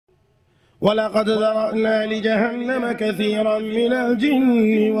ولقد ذرأنا لجهنم كثيرا من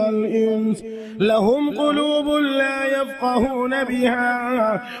الجن والإنس لهم قلوب لا يفقهون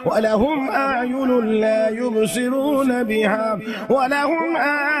بها ولهم أعين لا يبصرون بها ولهم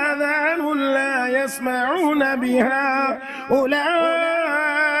آذان لا يسمعون بها أولئك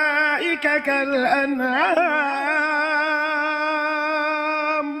كالأنعام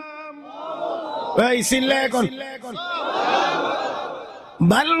Ssylhet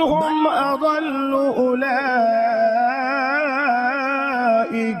بل هم أضل أولئك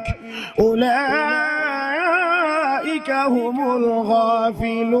هم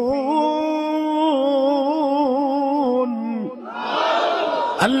الغافلون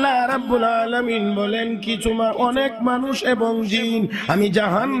আল্লাহ রাব্বুল আলামিন বলেন কিছু অনেক মানুষ এবং জিন আমি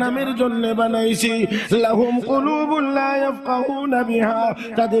জাহান্নামের জন্য বানাইছি লাহুম কুলুবুন লা ইয়াফকাহুনা বিহা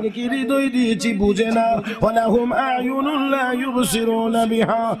তাদেরকে হৃদয় দিয়েছি বুঝে না ওয়ালাহুম আয়ুনুন লা ইউবসিরুনা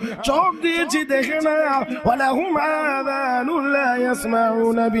বিহা চোখ দিয়েছি দেখে না ওয়ালাহুম আযানুন লা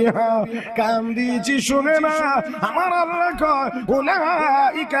ইয়াসমাউনা বিহা কান দিয়েছি শুনে না আমার আল্লাহ কয়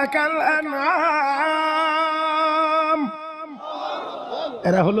উলাইকা কাল আনআম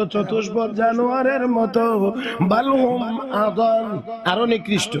এরা হলো চতুষ্পদ জানোয়ারের মতো বালহুম আদাল আরো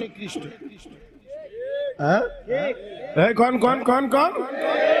নিকৃষ্ট কোন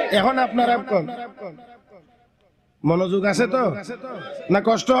এখন আপনারা কোন মনোযোগ আছে তো না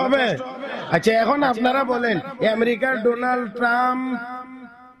কষ্ট হবে আচ্ছা এখন আপনারা বলেন আমেরিকার ডোনাল্ড ট্রাম্প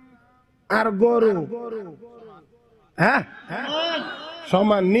আর গরু হ্যাঁ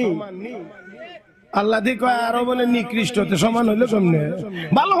সমান নি আল্লাহ দিকে আরো বলে নিকৃষ্ট সমান হইলো কেমনে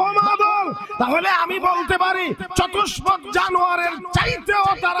তাহলে আমি বলতে পারি চতুষ্পদ জানোয়ারের চাইতেও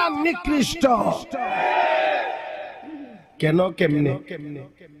তারা নিকৃষ্ট কেন কেমনে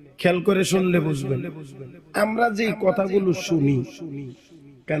খেয়াল করে শুনলে বুঝবেন আমরা যে কথাগুলো শুনি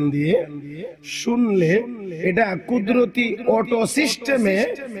কান দিয়ে শুনলে এটা কুদরতি অটো সিস্টেমে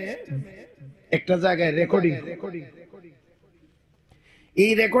একটা জায়গায় রেকর্ডিং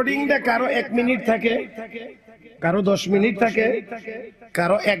এই রেকর্ডিংটা কারো 1 মিনিট থাকে কারো 10 মিনিট থাকে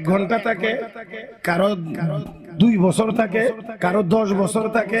কারো 1 ঘন্টা থাকে কারো 2 বছর থাকে কারো 10 বছর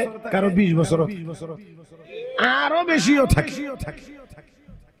থাকে কারো 20 বছর আরো বেশিও থাকে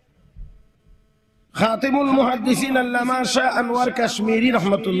খাতিমুল মুহাদ্দিসিন আল্লামা শাহ আনোয়ার কাশ্মীরি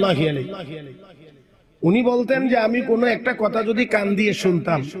রাহমাতুল্লাহি আলাইহি উনি বলতেন যে আমি কোনো একটা কথা যদি কান দিয়ে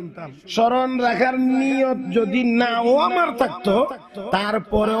শুনতাম স্মরণ রাখার নিয়ত যদি নাও আমার থাকতো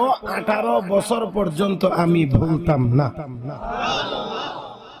তারপরেও 18 বছর পর্যন্ত আমি ভুলতাম না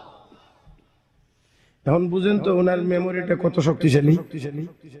এখন বুঝেন তো ওনার মেমোরিটা কত শক্তিশালী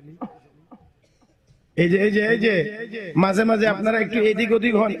এই যে মাঝে মাঝে আপনারা একটু এদিক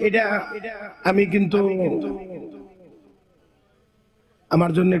ওদিক হন এটা আমি কিন্তু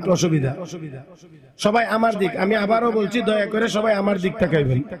আমার জন্য একটু অসুবিধা সবাই আমার দিক আমি আবারও বলছি দয়া করে সবাই আমার দিক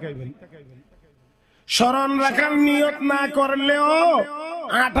তাকাইবেন স্মরণ রাখার নিয়ত না করলেও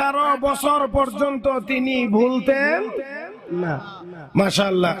 18 বছর পর্যন্ত তিনি ভুলতেন না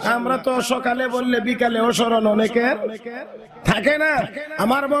মাশাআল্লাহ আমরা তো সকালে বললে বিকালেও স্মরণ অনেকের থাকে না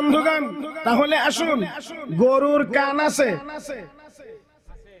আমার বন্ধুগণ তাহলে আসুন গরুর কান আছে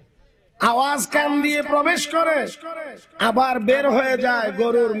আওয়াজ কান দিয়ে প্রবেশ করে আবার বের হয়ে যায়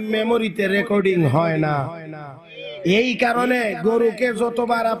গরুর মেমোরিতে রেকর্ডিং হয় না এই কারণে গরুকে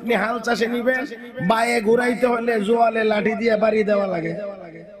যতবার আপনি হাল চাষে নিবেন বায়ে ঘুরাইতে হলে জোয়ালে লাঠি দিয়ে বাড়ি দেওয়া লাগে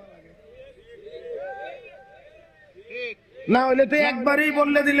না হলে তো একবারই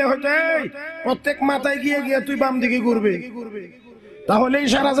বললে দিলে হয়তো প্রত্যেক মাথায় গিয়ে গিয়ে তুই বাম দিকে ঘুরবে তাহলেই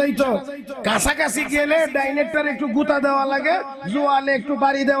সারা যাইতো কাছাকাছি গেলে ডাইনেরটার একটু গুতা দেওয়া লাগে জোয়ালে একটু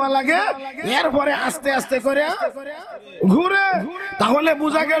বাড়ি দেওয়া লাগে এরপরে আস্তে আস্তে করে ঘুরে তাহলে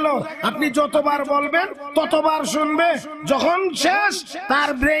বোঝা গেল আপনি যতবার বলবেন ততবার শুনবে যখন শেষ তার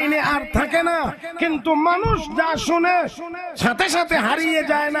ব্রেইনে আর থাকে না কিন্তু মানুষ যা শুনে সাথে সাথে হারিয়ে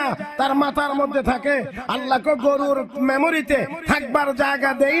যায় না তার মাথার মধ্যে থাকে আল্লাহকে গরুর মেমোরিতে থাকবার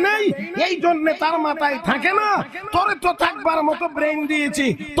জায়গা দেই নাই এই জন্য তার মাথায় থাকে না তোরে তো থাকবার মতো ব্রেইন দিয়েছি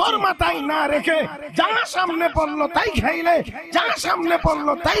তোর মাথায় না রেখে যা সামনে পড়লো তাই খাইলে যা সামনে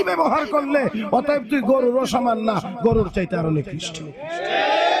পড়লো তাই ব্যবহার করলে অতএব তুই গরুরও সমান না গরুর চাইতে আরো নিকৃষ্ট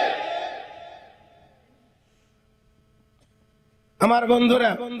আমার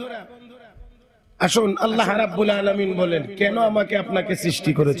বন্ধুরা আসুন আল্লাহ রাব্বুল আলামিন বলেন কেন আমাকে আপনাকে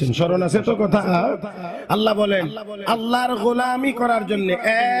সৃষ্টি করেছেন স্মরণ আছে তো কথা আল্লাহ বলেন আল্লাহর গোলামি করার জন্য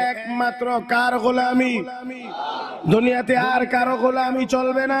একমাত্র কার গোলামি দুনিয়াতে আর কারো গোলামি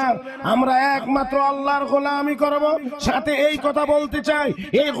চলবে না, আমরা একমাত্র আল্লাহর গোলামি করব। সাথে এই কথা বলতে চাই,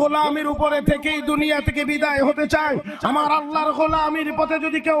 এই গোলামির উপরে থেকেই দুনিয়া থেকে বিদায় হতে চাই। আমার আল্লাহর গোলামির পথে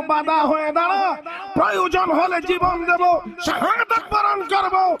যদি কেউ বাধা হয়ে দাঁড়ায়, প্রয়োজন হলে জীবন দেব, শাহাদাত বরণ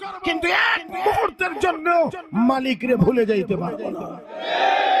করব, কিন্তু এক মুহূর্তের জন্য মালিকরে ভুলে যাইতে পারবো না।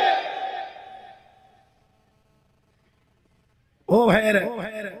 ও ভাইরা,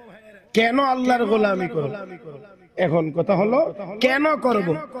 কেন আল্লাহর গোলামি করব? এখন কথা হলো কেন করব?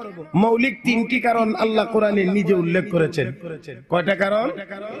 মৌলিক তিনটি কারণ আল্লাহ কোরআনে নিজে উল্লেখ করেছেন। কয়টা কারণ?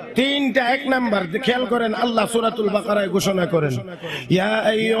 তিনটা। এক নাম্বার খেয়াল করেন, আল্লাহ সূরাতুল বাকারায় ঘোষণা করেন, ইয়া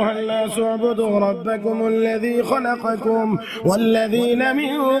আইয়ুহান্নাসু উবুদু রাব্বাকুমুল্লাযী খালাকাকুম ওয়াল্লাযীনা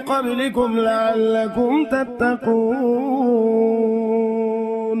মিন ক্বাবলিকুম লাআল্লাকুম তাত্তাকুন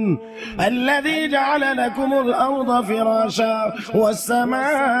الذي جعل لكم الأرض فراشا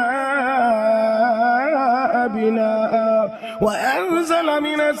والسماء بناء وأنزل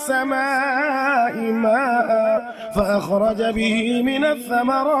من السماء ماء فأخرج به من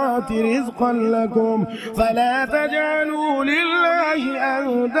الثمرات رزقا لكم فلا تجعلوا لله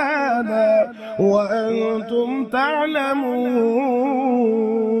أندادا وأنتم تعلمون।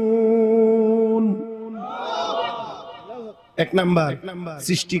 এক নাম্বার,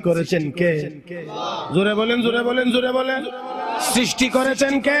 সৃষ্টি করেছেন কে? জোরে বলেন, জোরে বলেন, জোরে বলেন। সৃষ্টি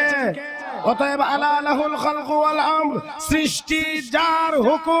করেছেন কে? অতএব আলা লাহুল খালকু ওয়াল আমর, সৃষ্টি যার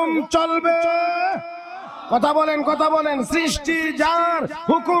হুকুম চলবে। কথা বলেন, কথা বলেন। সৃষ্টি যার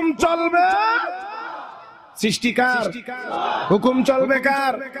হুকুম চলবে। সৃষ্টি কার? হুকুম চলবে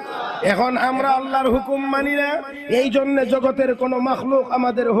কার? এখন আমরা আল্লাহর হুকুম মানি না, এই জন্য জগতের কোন মাখলুক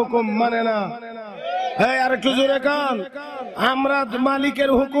আমাদের হুকুম মানে না। আর একটু জোরে কান। আমরা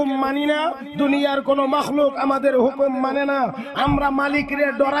মালিকের হুকুম মানি না, দুনিয়ার কোন মাখলুক আমাদের হুকুম মানে না। আমরা মালিকরে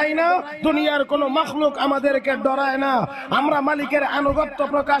ডরাই না, দুনিয়ার কোন মাখলুক আমাদেরকে ডরায় না। আমরা মালিকের আনুগত্য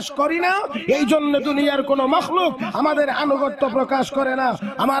প্রকাশ করি না, এই জন্য দুনিয়ার কোন মাখলুক আমাদের আনুগত্য প্রকাশ করে না।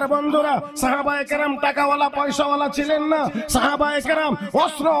 আমার বন্ধুরা, সাহাবায়ে কেরাম টাকাওয়ালা পয়সাওয়ালা ছিলেন না, সাহাবায়ে কেরাম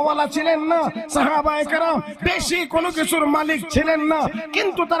অস্ত্রওয়ালা ছিলেন না, সাহাবায়ে কেরাম বেশি কোনো কিছুর মালিক ছিলেন না,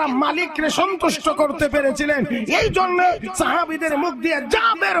 কিন্তু তারা মালিকরে সন্তুষ্ট করতে পেরেছিলেন। এই জন্য সাহাবীদের মুখ দিয়ে যা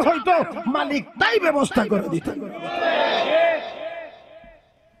বের হইতো মালিক তাই ব্যবস্থা করে দিতেন।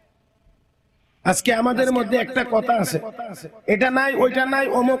 আজকে আমাদের মধ্যে একটা কথা আছে, এটা নাই, ওইটা নাই,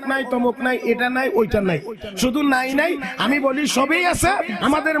 অমুক নাই, তমুক নাই, এটা নাই, ওইটা নাই, শুধু নাই নাই। আমি বলি সবই আছে,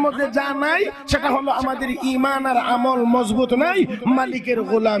 আমাদের মধ্যে যা নাই সেটা হলো আমাদের ঈমান আর আমল মজবুত নাই, মালিকের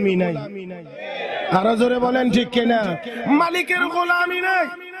গোলামি নাই। আরো জোরে বলেন ঠিক কিনা? মালিকের গোলামি নাই।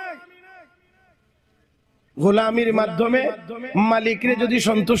 গোলামির মাধ্যমে মালিকরে যদি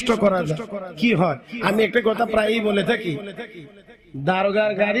সন্তুষ্ট করা যায় কি হয়? আমি একটা কথা প্রায়ই বলে থাকি,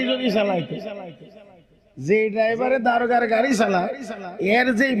 দারোগার গাড়ি যদি চালাইতে, যে ড্রাইভারে দারোগার গাড়ি চালায়, এর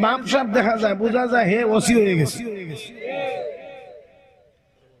যে মাপ সাপ দেখা যায়, বোঝা যায় হে ওসি হয়ে গেছে।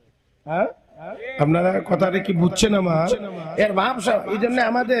 হ্যাঁ, আপনারা কথাটা কি বুঝছেন আমার? এর ভাবসা। এই জন্য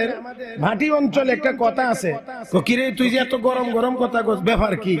আমাদের ভাটি অঞ্চলে একটা কথা আছে, কিরে তুই যে এত গরম গরম কথা কস,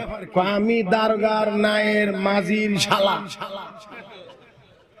 ব্যাপার কি? আমি দারোগার নায়ের মাঝির শালা।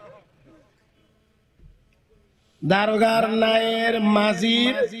 দারোগার নায়ের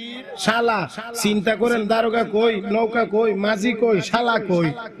মাঝির শালা। চিন্তা করেন, দারোগা কই, নৌকা কই, মাঝি কই, শালা কই।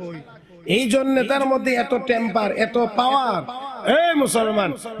 এই জন্য তার মধ্যে এত টেম্পার, এত পাওয়ার। এই মুসলমান,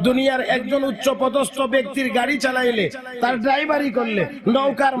 দুনিয়ার একজন উচ্চ পদস্থ ব্যক্তির গাড়ি চালাইলে, তার ড্রাইভারি করলে,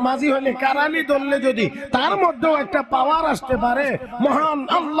 নৌকার মাঝি হলে, কারানি ধরলে যদি তার মধ্যেও একটা পাওয়ার আসতে পারে, মহান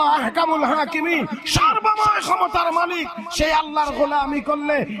আল্লাহ আহকামুল হাকিমিন, সর্বময় ক্ষমতার মালিক, সেই আল্লাহর গোলামি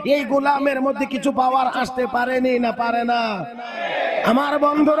করলে এই গোলামের মধ্যে কিছু পাওয়ার আসতে পারেনি না পারে না? আমার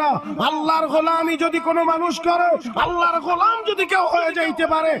বন্ধুরা, আল্লাহর গোলামি যদি কোনো মানুষ করে, আল্লাহর গোলাম যদি কেউ হয়ে যাইতে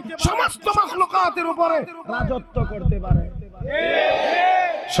পারে, সমস্ত মাখলুকাতের উপরে রাজত্ব করতে পারে।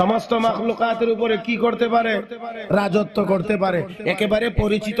 সমস্ত মাখলুকাতের উপরে কি করতে পারে? রাজত্ব করতে পারে। একেবারে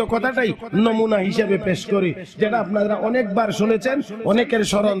পরিচিত কথাটাই নমুনা হিসেবে পেশ করি, যেটা আপনারা অনেকবার শুনেছেন, অনেকের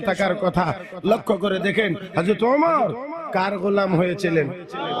স্মরণ থাকার কথা। লক্ষ্য করে দেখেন, হযরত ওমর কার গোলাম হয়েছিলেন?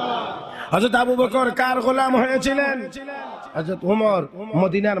 হযরত আবু বকর কার গোলাম হয়েছিলেন? হযরত ওমর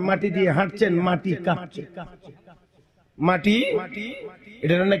মদিনার মাটি দিয়ে হাঁটছেন, মাটি কাঁপছে। মাটি,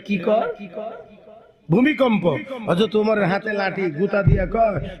 এটা না কি কর? ভূমিকম্প। হযরত ওমরের হাতে লাঠি, গুতা দিয়া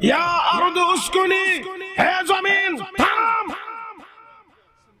কয়, ইয়া আরদু উসকুনি, হে জমিন থাম।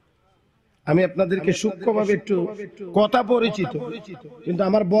 আমি আপনাদেরকে সূক্ষ্মভাবে একটু কথা পরিচিত, কিন্তু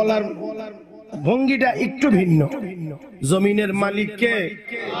আমার বলার ভঙ্গিটা একটু ভিন্ন। জমিনের মালিক কে?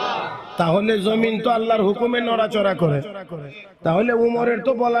 তাহলে জমিন তো আল্লাহর হুকুমে নড়াচড়া করে, তাহলে উমরের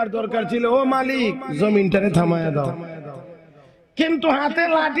তো বলার দরকার ছিল, ও মালিক জমিনটারে থামায়া দাও। কিন্তু হাতে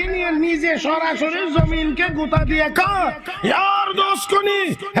লাঠি নিয়ে নিজে সরাসরি জমিনকে গুতা দিয়ে কয়, ইয়ার দোষ কোনি,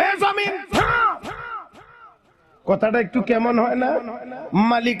 হে জমিন থাম। কথাটা একটু কেমন হয় না?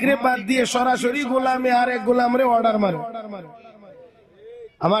 মালিকরে বাদ দিয়ে সরাসরি গোলামে আরেক গোলামরে অর্ডার মারে।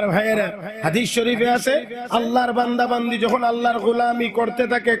 আমার ভাইয়েরা, হাদিস শরীফে আছে, আল্লাহর বান্দা বান্দি যখন আল্লাহর গোলামি করতে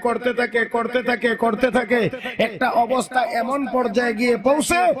থাকে একটা অবস্থা এমন পর্যায়ে গিয়ে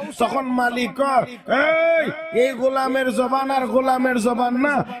পৌঁছে, তখন মালিক এই গোলামের জবান আর গোলামের জবান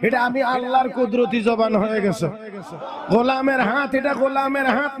না, এটা আমি আল্লাহর কুদরতি জবান হয়ে গেছে। গোলামের হাত এটা গোলামের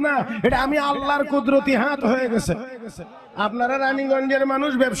হাত না, এটা আমি আল্লাহর কুদরতি হাত হয়ে গেছে। আপনারা রানীগঞ্জের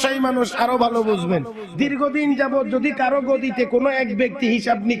মানুষ, ব্যবসায়ী মানুষ, আরো ভালো বুঝবেন। দীর্ঘদিন যাবত যদি কারো গদিতে কোনো এক ব্যক্তি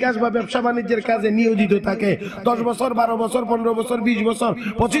হিসাব নিকাশ বা ব্যবসা বাণিজ্যের কাজে নিয়োজিত থাকে, 10 বছর, 12 বছর, 15 বছর, 20 বছর,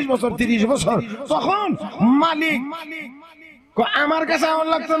 25 বছর, 30 বছর, তখন মালিক আমার কাছে আমার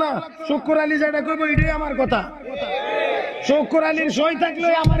লাগতো না, শুক্র আলী যেটা করবো এটাই আমার কথা, শুক্র আলীর সই থাকলে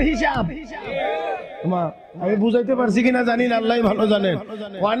আমার হিসাব। আমি বুঝাইতে পারছি কিনা জানি না, আল্লাহ ভালো জানেন।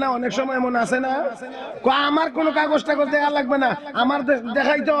 না অনেক সময় এমন আছে না, আমার কোন কাগজ টাগজ দেখা লাগবে না, আমার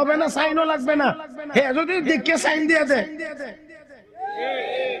দেখাইতে হবে না, সাইনও লাগবে না, হ্যাঁ যদি দেখে সাইন দিয়ে দে।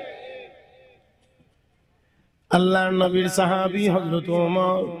 আল্লাহর নবীর সাহাবী হযরত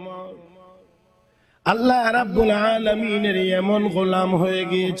ওমর আল্লাহ রাব্বুল আলামিনের এমন গোলাম হয়ে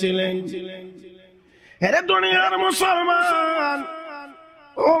গিয়েছিলেন। আরে দুনিয়ার মুসলমান,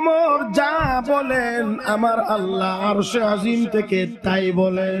 ওমর যা বলেন আমার আল্লাহ আরশে আজিম থেকে তাই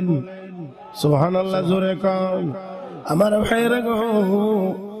বলেন। সুবহানাল্লাহ, জোরে কও। আমার ভাইরা গো,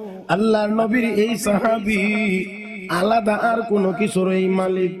 আল্লাহর নবীর এই সাহাবী আলাদা আর কোনো কিছুর এই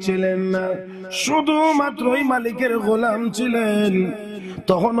মালিক ছিলেন না, শুধুমাত্র এই মালিকের গোলাম ছিলেন।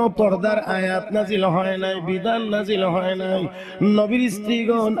 তখনও পর্দার আয়াত নাজিল হয় নাই, বিধান নাজিল হয় নাই। নবীর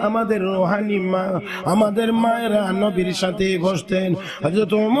স্ত্রীগণ, আমাদের রোহানি মা, আমাদের মায়েরা নবীর সাথে বসতেন।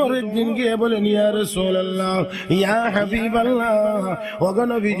 হযরত ওমর একদিন গিয়ে বলেন, ইয়া রাসূলুল্লাহ, ইয়া হাবিবাল্লাহ, ওগো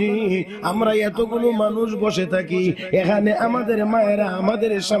নবীজি, আমরা এতগুলো মানুষ বসে থাকি, এখানে আমাদের মায়েরা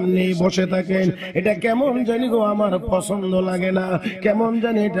আমাদের সামনেই বসে থাকেন, এটা কেমন জানি গো আমার পছন্দ লাগে না, কেমন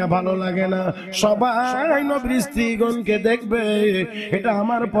জানি এটা ভালো লাগে না। সবাই নবীর স্ত্রীগণকে দেখবে, এটা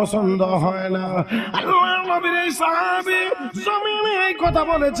আমার পছন্দ হয় না। আল্লাহর নবীর এই সাহাবী জমিনে এই কথা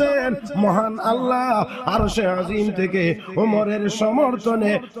বলেছেন, মহান আল্লাহ আরশে আজিম থেকে ওমরের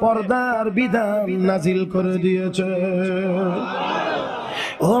সমর্থনে পর্দার বিধান নাজিল করে দিয়েছে।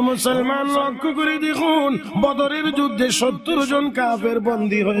 ও মুসলমান, লক্ষ্য করে দেখুন, বদরের যুদ্ধে 70 জন কাফের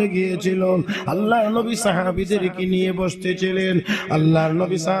বন্দী হয়ে গিয়েছিল। আল্লাহর নবী সাহাবীদেরকে নিয়ে বসতেছিলেন, আল্লাহর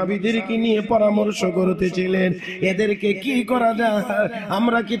নবী সাহাবীদেরকে নিয়ে পরামর্শ করতেছিলেন, এদেরকে কি করা যায়,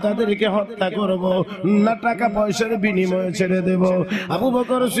 আমরা কি তাদেরকে হত্যা করব না টাকা পয়সার বিনিময়ে ছেড়ে দেব? আবু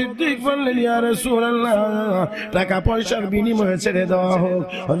বকর সিদ্দিক বললেন, ইয়া রাসূলুল্লাহ, টাকা পয়সার বিনিময়ে ছেড়ে দেওয়া হোক।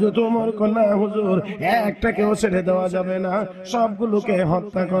 হযরত ওমর কন্যা, হুজুর একটাকেও ছেড়ে দেওয়া যাবে না, সবগুলোকে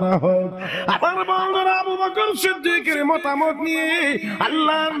হত্যা করা হোক। আমার বন্ধুরা, আবু বকর সিদ্দিকের মতামত নিয়ে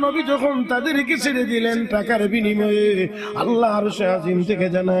আল্লাহর নবী যখন তাদেরকে ছেড়ে দিলেন টাকার বিনিময়ে, আল্লাহ আরশে আজিম থেকে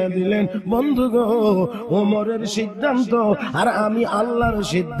জানায় দিলেন, বন্ধু গো, ওমরের সিদ্ধান্ত আর আমি আল্লাহর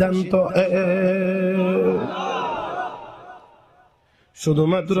সিদ্ধান্ত।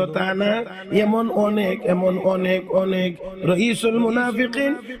 শুধুমাত্র তা না, এমন অনেক রইসুল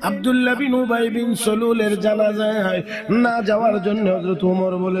মুনাফিকিন আব্দুল্লাহ বিন উবাই বিন সালুলের জানাজায় না যাওয়ার জন্য হযরত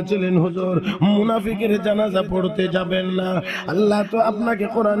ওমর বলেছিলেন, হুজুর মুনাফিকের জানাজা পড়তে যাবেন না। আল্লাহ তো আপনাকে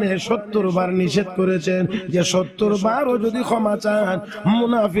কোরআনে 70 বার নিষেধ করেছেন যে 70 বারও যদি ক্ষমা চান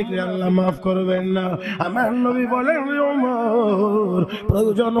মুনাফিককে আল্লাহ মাফ করবেন না। আমার নবী বলেন, ওমর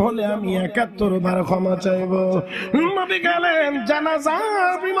প্রয়োজন হলে আমি 71 বার ক্ষমা চাইব। নবী গেলেন, জানাজা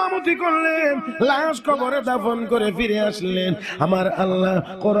ইমামতি করলেন, লাশ কবরে দাফন করে ফিরে আসলেন। আমার আল্লাহ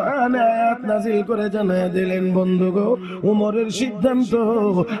কোরআনে আয়াত নাজিল করে জানায় দিলেন, বন্ধু গো, উমরের সিদ্ধান্ত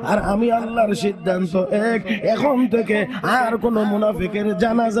আর আমি আল্লাহর সিদ্ধান্ত এক, এখন থেকে আর কোন মুনাফিকের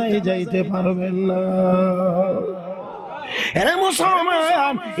জানাজায় যাইতে পারবেন না। এরে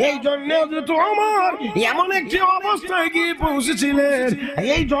মুসলমান, এই জন্য ওমর এমন একটি অবস্থায় গিয়ে পৌঁছেছিলেন,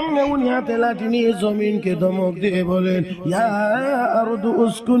 এই জন্য উনি হাতে লাঠি নিয়ে জমিনকে ধমক দিয়ে বলেন, ইয়া আরদু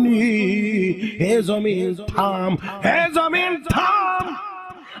উসকুনি, হে জমিন থাম, হে জমিন থাম।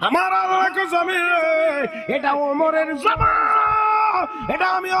 আমার আল্লাহকে জমিন, এটা ওমরের জবান, এটা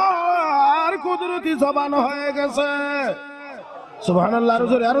আমি আর কুদরতি জবান হয়ে গেছে। সুবহানাল্লাহ, আরো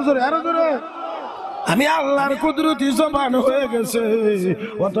জোরে, আরো জোরে, আরো জোরে। আমি আল্লাহর কুদরতি জবান হয়ে গেছে,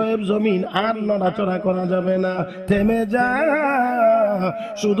 অতএব জমিন আর নড়াচড়া করা যাবে না, থেমে যায়।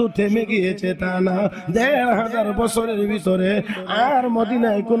 শুধু থেমে গিয়েছে তা না, ১,৫০০ বছরের ভিতরে আর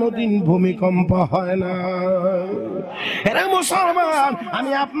মদিনায় কোনোদিন ভূমিকম্প হয় না। এরা মুসলমান,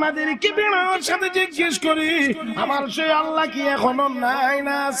 আমি আপনাদেরকে বিনয়ের সাথে জিজ্ঞেস করি, আমার সেই আল্লাহ কি এখনো নাই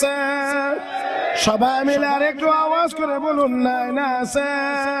না আছে? সবাই মিলে আর একটু আওয়াজ করে বলুন, নাই না আছে?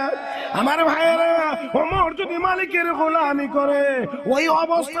 আমার ভাইয়েরা, ওমর যদি মালিকের গোলামি করে ওই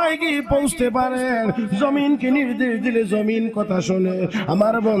অবস্থায় কি পৌঁছতে পারেন? জমিনকে নির্দেশ দিলে জমিন কথা শোনে।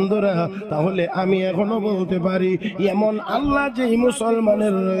 আমার বন্ধুরা, তাহলে আমি এখনো বলতে পারি, এমন আল্লাহ যেই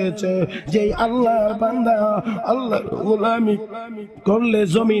মুসলমানের রয়েছে, যেই আল্লাহর বান্দা আল্লাহর গোলামি করলে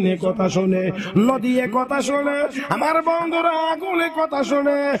জমিনে কথা শোনে, নদীয়ে কথা শোনে, আমার বন্ধুরা আগুনে কথা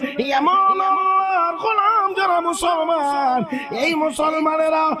শোনে, এমন আল্লাহর গোলাম যারা মুসলমান, এই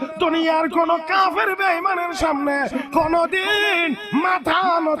মুসলমানেরা দুনিয়ার কোন কাফের বেঈমানের সামনে কোনদিন মাথা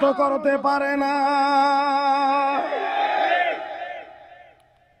নত করতে পারে না,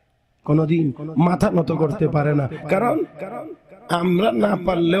 কোনদিন মাথা নত করতে পারে না। কারণ আমরা না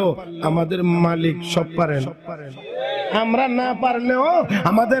পারলেও আমাদের মালিক সব পারেন, আমরা না পারলেও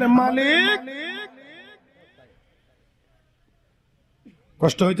আমাদের মালিক।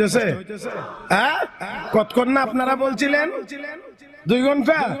 কষ্ট হইতেছে? কতক্ষণ না আপনারা বলছিলেন 2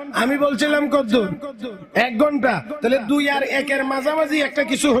 ঘন্টা, আমি বলছিলাম কতদূর? 1 ঘন্টা। তাহলে 2 আর 1 এর মাঝামাঝি একটা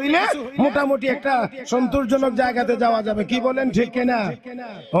কিছু হইলে মোটামুটি একটা সন্তোষজনক জায়গাতে যাওয়া যাবে। কি বলেন, ঠিক কিনা?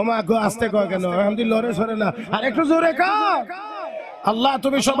 ওমা গো, আস্তে কয় কেন? আমাদের লড়ে সরে না, আর একটু জোরে কও। আল্লাহ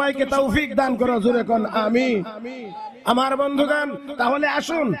তুমি সবাইকে তৌফিক দান করো, জোরে কোন আমিন। আমার বন্ধুগণ, তাহলে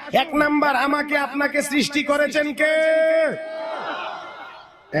আসুন, 1 নাম্বার, আমাকে আপনাকে সৃষ্টি করেছেন কে?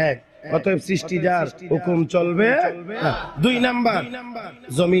 এক, অতএব সৃষ্টি যার হুকুম চলবে। 2 নাম্বার,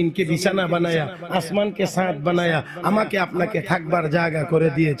 জমিনকে বিছানা বানায়া, আসমানকে ছাদ বানায়া আমাকে আপনাকে থাকবার জায়গা করে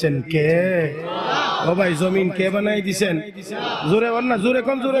দিয়েছেন কে? ও ভাই, জমিন কে বানাই দিছেন? জোরে বল না, জোরে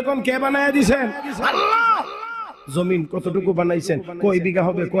কোন, জোরে কোন, কে বানাই দিছেন? আল্লাহ। জমিন কতটুকু বানাইছেন, কয় বিঘা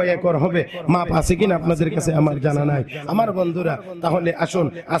হবে, কয় একর হবে, মাপ আছে কিনা আপনাদের কাছে আমার জানা নাই। আমার বন্ধুরা, তাহলে আসুন,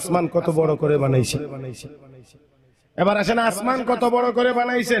 আসমান কত বড় করে বানাইছেন? এবার আসেন, আসমান কত বড় করে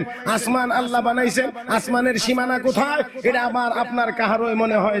বানাইছেন? আসমান আল্লাহ বানাইছেন, আসমানের সীমানা কোথায় এটা আবার আপনার কাহারই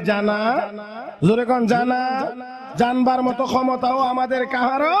মনে হয় জানা? জোরে কোন, জানা? জানবার মতো ক্ষমতাও আমাদের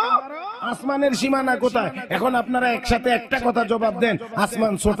কাহারও? আসমানের সীমানা কোথায়? এখন আপনারা একসাথে একটা কথা জবাব দেন,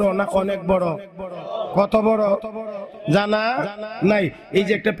 আসমান ছোট না অনেক বড়? কত বড় জানা নাই? এই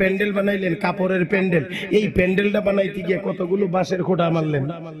যে একটা প্যান্ডেল বানাইলেন, কাপড়ের প্যান্ডেল, এই প্যান্ডেলটা বানাইতে গিয়ে কতগুলো বাঁশের খোঁটা মারলেন,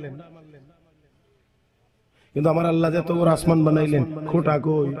 কিন্তু আমার আল্লাহ যে তোর আসমান বানাইলেন, খোঁটা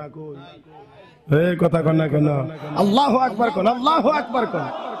কই? কথা কন না কেন? আল্লাহু আকবার কোন, আল্লাহু আকবার কোন।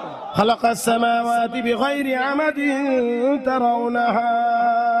 খালাকাস সামাওয়াতি বিগাইরি আমাদিন তারাউনাহা।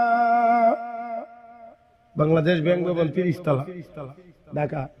 বাংলাদেশ ব্যাংক ভবন 30 তলা,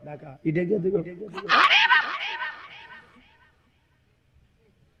 ঢাকা। এটা কি দেখো?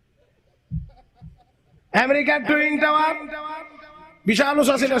 আমেরিকার টুইন টাওয়ার বিশাল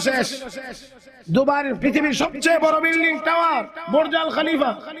উঁচা ছিল, শেষ। দুবাই পৃথিবীর সবচেয়ে বড় বিল্ডিং টাওয়ার বুর্জ আল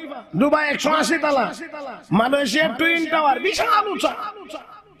খলিফা, দুবাই 180 তলা। মালয়েশিয়ার টুইন টাওয়ার বিশাল উঁচা,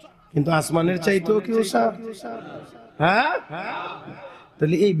 কিন্তু আসমানের চাইতেও কি উঁচা? হ্যাঁ,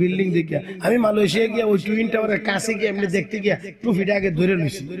 তাহলে এই বিল্ডিং দেখে আমি মালয়েশিয়া গিয়ে ওই টুইন টাওয়ারের কাছে গিয়ে এমনি দেখতে গিয়া টুপিটা আগে ধরে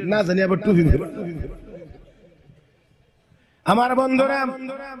লইছি, না জানি আবার টুপি। আমার বন্ধুরা,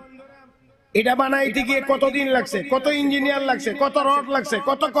 এটা বানাইতে গিয়ে কতদিন লাগছে, কত ইঞ্জিনিয়ার লাগছে, কত রড লাগছে,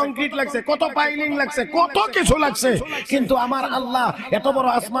 কত কংক্রিট লাগছে, কত পাইলিং লাগছে, কত কিছু লাগছে, কিন্তু আমার আল্লাহ এত বড়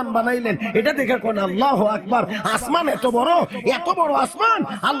আসমান বানাইলেন। এটা দেখে কোন আল্লাহু আকবার। আসমান এত বড়, এত বড় আসমান,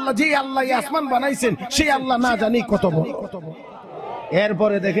 আল্লাহ যে আল্লাহ এই আসমান বানাইছেন সেই আল্লাহ না জানি কত বড়।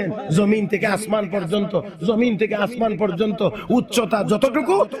 এরপরে দেখেন, জমিন থেকে আসমান পর্যন্ত, জমিন থেকে আসমান পর্যন্ত উচ্চতা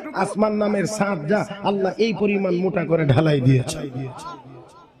যতটুকু, আসমান নামের ছাদ যা আল্লাহ এই পরিমাণ মোটা করে ঢালাই দিয়েছে।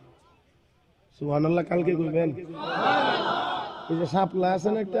 সুবহানাল্লাহ। কালকে কইবেন, এই যে শাপলা আছে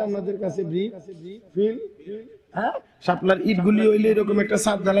না একটা আপনাদের কাছে, ব্রিক ফিল, হ্যাঁ, শাপলার ইটগুলি হইলে এরকম একটা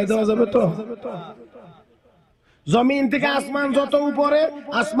ছাদ ঢালাই দেওয়া যাবে তো? জমিন থেকে আসমান যত উপরে,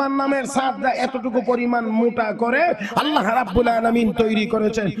 আসমান নামের ছাদটা এতটুকু পরিমাণ মোটা করে আল্লাহ রাব্বুল আলামিন তৈরি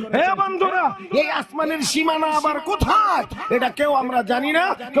করেছেন। হে বন্ধুরা, এই আসমানের সীমানা আবার কোথায় এটা কেউ আমরা জানি না,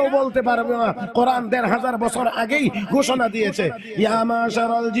 কেউ বলতে পারবে না। কোরআন ১৫০০ বছর আগেই ঘোষণা দিয়েছে, ইয়া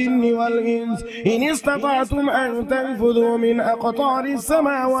মাশারাল জিন্নি ওয়াল ইনস ইন ইসতাতাতুম আন তানফুযু মিন আকতারিস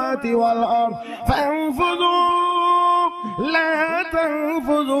সামাওয়াতি ওয়াল আরদ ফানফুযু লা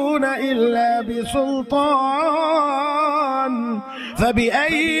তানফুযুনা ইল্লা বিসুলতান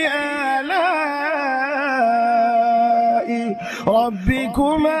فبأي آلاء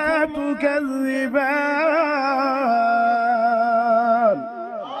ربكما تكذبان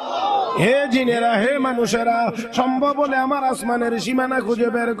জিনেরা, হে মানুষেরা, সম্ভব হলে আমার আসমানের সীমানা খুঁজে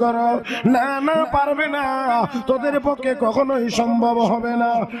বের করো। না না, পারবে না, তোদের পক্ষে কখনোই সম্ভব হবে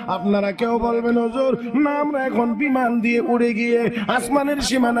না। আপনারা কেউ বলবেন হুজুর না, আমরা এখন বিমান দিয়ে উড়ে গিয়ে আসমানের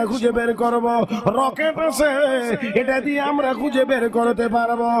সীমানা খুঁজে বের করব, রকেট আছে এটা দিয়ে আমরা খুঁজে বের করতে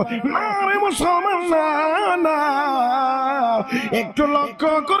পারবো না। রে মুসলমান, না না, একটু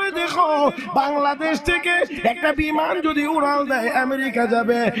লক্ষ্য করে দেখো, বাংলাদেশ থেকে একটা বিমান যদি উড়াল দেয় আমেরিকা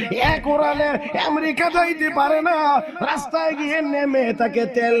যাবে, এক উড়ালে আমেরিকা যাইতে পারে না, রাস্তায় গিয়ে নেমে তাকে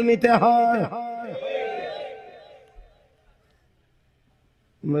তেল নিতে হয়।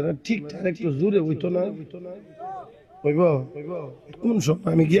 ঠিকঠাক একটু জোরে হইতো না, হইব কোন সময়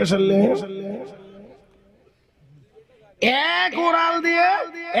আমি গিয়া সারলে এক উড়াল দিয়ে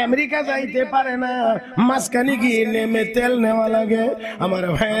আমেরিকা যাইতে পারে না, মাঝখানে গিয়ে নেমে তেল নেওয়া লাগে। আমার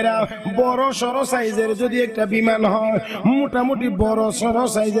ভাইরা, বড় সড়ো সাইজের যদি একটা বিমান হয়, মোটামুটি বড় সড়ো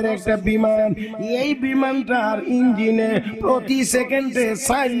সাইজের একটা বিমান, এই বিমানটার ইঞ্জিনে প্রতি সেকেন্ডে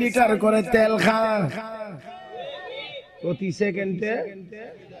 4 লিটার করে তেল খায়। প্রতি সেকেন্ডে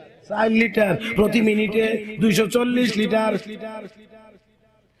 4 লিটার, প্রতি মিনিটে 240 লিটার,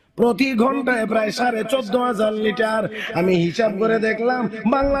 প্রতি ঘন্টায় প্রায় 14,500 লিটার। আমি হিসাব করে দেখলাম,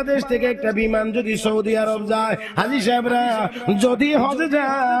 বাংলাদেশ থেকে একটা বিমান যদি সৌদি আরব যায়, হাজি সাহেবরা যদি হজে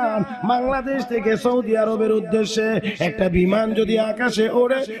যান, বাংলাদেশ থেকে সৌদি আরবের উদ্দেশ্যে একটা বিমান যদি আকাশে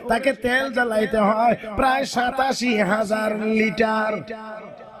ওড়ে, তাকে তেল জ্বালাইতে হয় প্রায় 87,000 লিটার।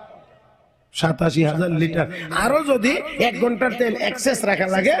 87,000 লিটার। আরো যদি 1 ঘন্টার তেল এক্সেস রাখা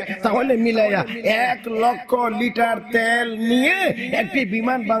লাগে, তাহলে মিলাইয়া 1 লক্ষ লিটার তেল নিয়ে একটি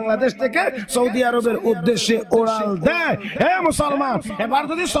বিমান বাংলাদেশ থেকে সৌদি আরবের উদ্দেশ্যে উড়াল দেয়। হে মুসলমান, এবার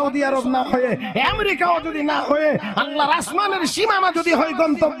যদি সৌদি আরব না হয়ে, আমেরিকাও যদি না হয়ে, আল্লাহর আসমানের সীমানা যদি হয়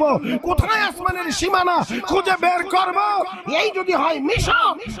গন্তব্য, কোথায় আসমানের সীমানা খুঁজে বের করব, এই যদি হয়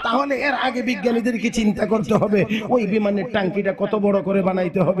মিশন, তাহলে এর আগে বিজ্ঞানীদেরকে চিন্তা করতে হবে ওই বিমানের ট্যাঙ্কিটা কত বড় করে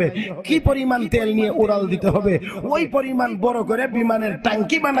বানাইতে হবে, কি পরিমাণ তেল নিয়ে উড়াল দিতে হবে, ওই পরিমাণ বড় করে বিমানের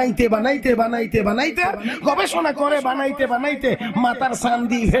ট্যাঙ্কি বানাইতে বানাইতে বানাইতে বানাইতে, গবেষণা করে বানাইতে বানাইতে মাথার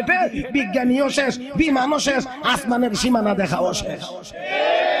সান্দি ফেটে বিজ্ঞানীও শেষ, বিমানও শেষ, আসমানের সীমানা দেখাও শেষ।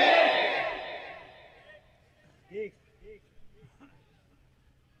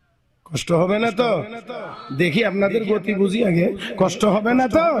 কষ্ট হবে না তো? দেখি আপনাদের গতি বুঝি আগে, কষ্ট হবে না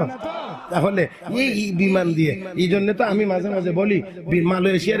তো? তাহলে এই বিমান দিয়ে, এই জন্য তো আমি মাঝে মাঝে বলি,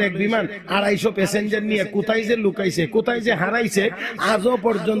 মালয়েশিয়ার এক বিমান 250 প্যাসেঞ্জার নিয়ে কোথায় যে লুকাইছে, কোথায় যে হারাইছে, আজও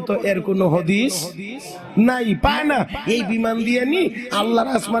পর্যন্ত এর কোনো হদিস নাই, পায় না। এই বিমান দিয়ে নি আল্লাহর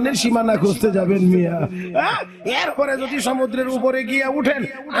আসমানের সীমানা খুঁজতে যাবেন মিয়া, এরপরে যদি সমুদ্রের উপরে গিয়ে উঠেন,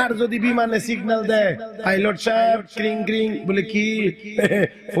 আর যদি বিমানে সিগন্যাল দেয়, পাইলট সাহেব ক্রিং ক্রিং, বলে কি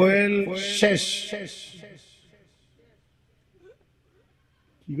ফুয়েল শেষ,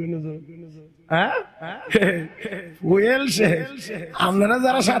 আপনারা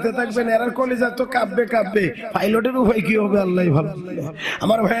যারা সাথে থাকবেন এরা কলিজা তো কাঁপবে কাঁপবে, পাইলটের উপায় কি হবে আল্লাহ ভালো।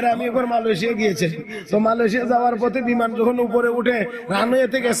 আমার ভাইরা, আমি একবার মালয়েশিয়া গিয়েছি, তো মালয়েশিয়া যাওয়ার পথে বিমান যখন উপরে উঠে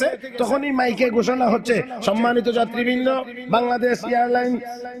রানওয়েতে গেছে, তখনই মাইকে ঘোষণা হচ্ছে, সম্মানিত যাত্রীবৃন্দ, বাংলাদেশ এয়ারলাইন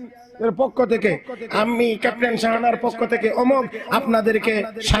এর পক্ষ থেকে, আমি ক্যাপ্টেন শাহানার পক্ষ থেকে অমোক আপনাদেরকে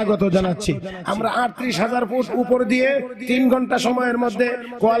স্বাগত জানাচ্ছি। আমরা 38,000 ফুট উপর দিয়ে 3 ঘন্টা সময়ের মধ্যে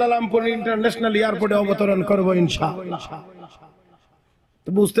কুয়ালালামপুর ইন্টারন্যাশনাল এয়ারপোর্টে অবতরণ করব ইনশাআল্লাহ। তো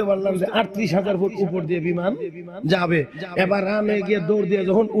বুঝতে পারলাম যে 38,000 ফুট উপর দিয়ে বিমান যাবে। এবার রানে গিয়ে দৌড় দিয়ে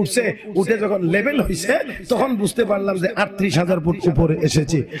যখন উঠছে, উঠে যখন লেভেল হয়েছে, তখন বুঝতে পারলাম যে 38,000 ফুট উপরে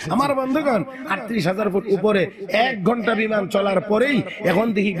এসেছি। আমার বন্ধুগণ, 38,000 ফুট উপরে 1 ঘন্টা বিমান চলার পরেই এখন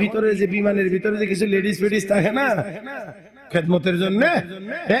দেখি ভিতরে যে, বিমানের ভিতরে যে কিছু লেডিস ফেডিস থাকে না খেদমতের জন্য,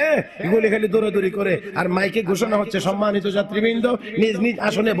 এগুলি খালি দৌড়াদৌড়ি করে, আর মাইকে ঘোষণা হচ্ছে, সম্মানিত যাত্রীবৃন্দ নিজ নিজ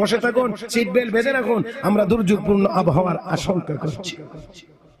আসনে বসে থাকুন, সিট বেল্ট বেঁধে রাখুন, আমরা দুর্যোগপূর্ণ আবহাওয়ার আশঙ্কা করছি।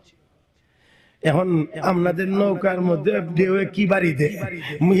 এখন আপনাদের নৌকার মধ্যে ঢেউয়ে কি বাড়ি দেয়,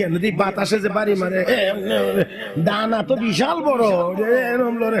 নদী বাতাসে যে বাড়ি মারে, ডানা তো বিশাল বড়,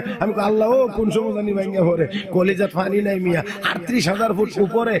 আমি আল্লাহ কোন সময় জানি ভাঙ্গা পড়ে, কলিজাত পানি নাই মিয়া। 38,000 ফুট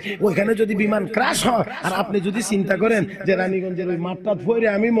উপরে ওইখানে যদি বিমান ক্রাশ হয়, আর আপনি যদি চিন্তা করেন যে রানীগঞ্জের ওই মাঠটা পইরে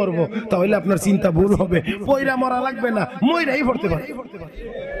আমি মরবো, তাহলে আপনার চিন্তা ভুল হবে। পইরা মরা লাগবে না, মইরাই পড়তে পারে।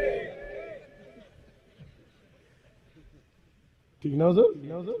 ঠিক না হুজুর?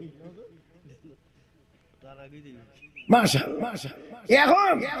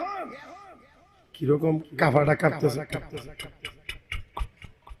 এখন কিরকম কাফাটা কাঁপতেছে,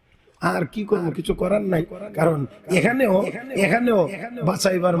 আর কি করবো, কিছু করার নাই, কারণ এখানেও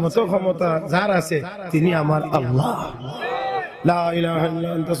বাঁচাইবার মতো ক্ষমতা যার আছে তিনি আমার আল্লাহ। لا إله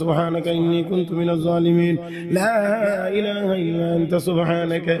إلا أنت سبحانك إني كنت من الظالمين لا إله إلا أنت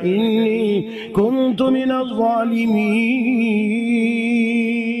سبحانك إني كنت من الظالمين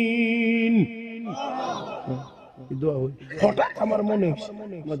হঠাৎ আমার মনে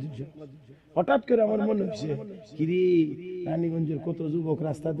হঠাৎ করে আমার মনে হচ্ছে কিরে রানীগঞ্জের কত যুবক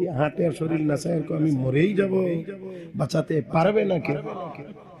রাস্তা দিয়ে হাঁটে আর শরীর না চায় আমি মরেই যাব বাঁচাতে পারবে না কেউ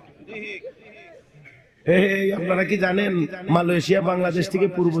আপনারা কি জানেন মালয়েশিয়া বাংলাদেশ থেকে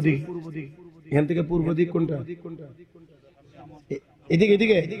পূর্ব দিক এখান থেকে পূর্ব দিক কোনটা এদিকে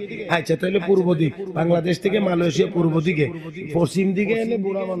এদিকে আচ্ছা তাহলে পূর্ব দিক বাংলাদেশ থেকে মালয়েশিয়া পূর্ব দিকে পশ্চিম দিকে এলে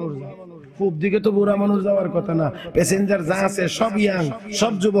বুড়া মানুষ যায় পূব দিকে তো বুড়া মানুষ যাওয়ার কথা না প্যাসেঞ্জার যা আছে সব ইয়াং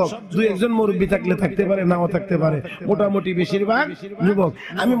সব যুবক দুই একজন মুরব্বী থাকলে থাকতে পারে নাও থাকতে পারে মোটামুটি বেশিরভাগ যুবক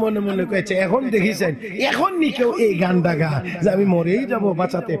আমি মনে মনে কয়েছে এখন দেখিছেন এখন নি কেউ এই গানটা গা যে আমি মরেই যাব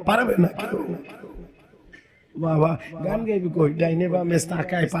বাঁচাতে পারবে না কেউ বাবা গান গাইবি কই ডাইনে বা মেস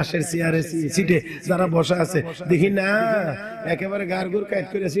তাকায় পাশের চেয়ারে সিটে যারা বসা আছে দেখি না একেবারে গারগুর কাট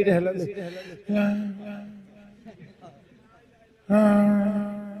করে সিটে হেলা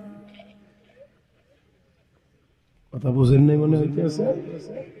কথা বুঝেন নাই মনে হইতেছে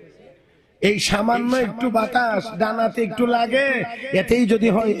এই সামান্য একটু বাতাস ডানাতে একটু লাগে এতেই যদি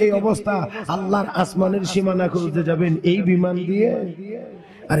হয় এই অবস্থা আল্লাহর আসমানের সীমানা খুঁজতে যাবেন এই বিমান দিয়ে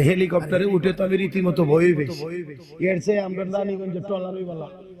আর হেলিকপ্টারে উঠে তো আমি রীতিমতো ভয় পেয়েছি এর চেয়ে আমরা রানীগঞ্জের ট্রলারই বলা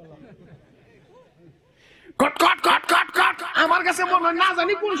কট কট কট কট কট আমার কাছে মনে হয় না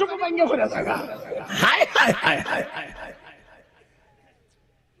জানি কোন সময় ভাঙিয়ে পড়ে থাকা হায় হায় হায় হায়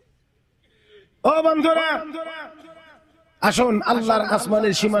ও বন্ধুরা আসুন আল্লাহর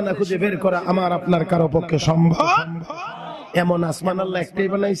আসমানের সীমানা খুঁজে বের করা আমার আপনার কারো পক্ষে সম্ভব এমন আসমান আল্লাহ একটাই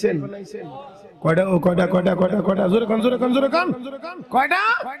বানাইছেন কয়টা ও কয়টা কয়টা কয়টা কয়টা জোরে কান জোরে কান জোরে কান কয়টা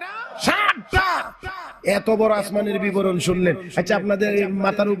 7টা এত বড় আসমানের বিবরণ শুনলেন আচ্ছা আপনাদের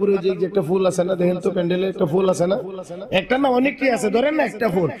মাথার উপরে যে একটা ফুল আছে না দেখেন তো প্যান্ডেলে একটা ফুল আছে না একটা না অনেকটি আছে ধরেন না একটা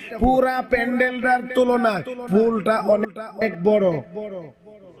ফুল পুরা প্যান্ডেলটার তুলনায় ফুলটা অনেক বড়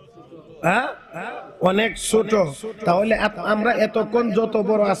অনেক ছোট তাহলে আমরা এতক্ষণ যত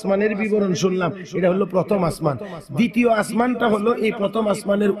বড় আসমানের বিবরণ শুনলাম এটা হলো প্রথম আসমান দ্বিতীয় আসমানটা হলো এই প্রথম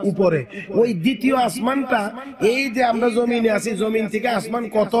আসমানের উপরে ওই দ্বিতীয় আসমানটা এই যে আমরা জমিনে আছি জমিন থেকে আসমান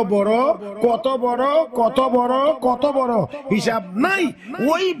কত বড় কত বড় কত বড় কত বড় হিসাব নাই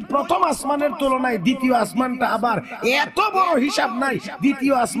ওই প্রথম আসমানের তুলনায় দ্বিতীয় আসমানটা আবার এত বড় হিসাব নাই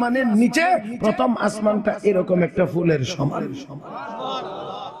দ্বিতীয় আসমানের নিচে প্রথম আসমানটা এরকম একটা ফুলের সমান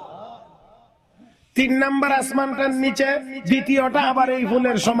 3 নম্বর আসমানটার নিচে দ্বিতীয়টা আবার এই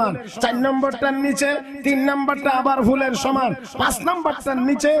ফুলের সমান 4 নম্বরটার নিচে 3 নম্বরটা আবার ফুলের সমান 5 নম্বরটার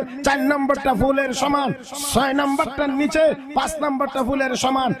নিচে 4 নম্বরটা ফুলের সমান 6 নম্বরটার নিচে 5 নম্বরটা ফুলের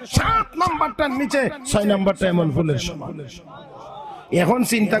সমান 7 নম্বরটার নিচে 6 নম্বরটা এমন ফুলের সমান এখন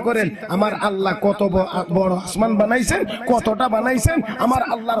চিন্তা করেন আমার আল্লাহ কত বড় আসমান বানাইছেন কতটা বানাইছেন আমার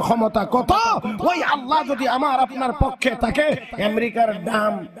আল্লাহর ক্ষমতা কত ওই আল্লাহ যদি আমার আপনার পক্ষে থাকে আমেরিকার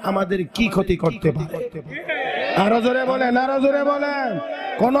দাম আমাদের কি ক্ষতি করতে পারে আরো জোরে বলেন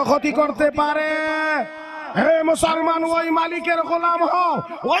কোন ক্ষতি করতে পারে হে মুসলমান ওই মালিকের গোলাম হও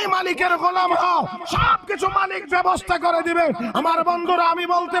ওই মালিকের গোলাম হও সবকিছু মালিক ব্যবস্থা করে দিবে আমার বন্ধুরা আমি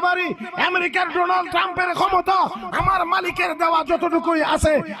বলতে পারি আমেরিকার ডোনাল্ড ট্রাম্পের ক্ষমতা আমার মালিকের দেওয়া যতটুকুই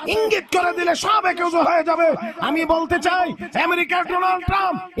আছে ইঙ্গিত করে দিলে সব একজ হয়ে যাবে আমি বলতে চাই আমেরিকার Donald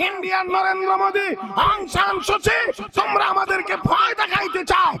Trump Indian Narendra Modi অং সান সুচি তোমরা আমাদেরকে ভয় দেখাইতে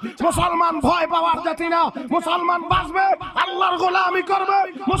চাও মুসলমান ভয় পাওয়ার জাতি না মুসলমান বাঁচবে আল্লাহর গোলামি করবে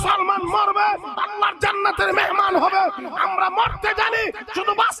মুসলমান মরবে আল্লাহর জান্নাত মেহমান হবে আমরা মরতে জানি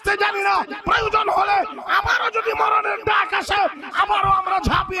শুধু বাঁচতে জানি না প্রয়োজন হলে আবারও যদি মরণের ডাক আসে আবারও আমরা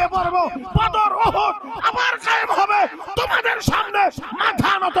ঝাঁপিয়ে পড়বো বদর উহুদ আবার কায়েম হবে তোমাদের সামনে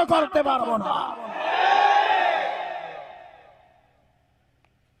মাথা নত করতে পারবো না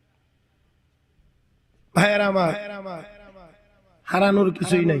ভাইয়েরা আমার হারানোর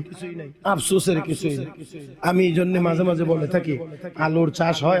কিছুই নাই আফসোসের কিছুই নাই আমি এই জন্য মাঝে মাঝে বলে থাকি আলুর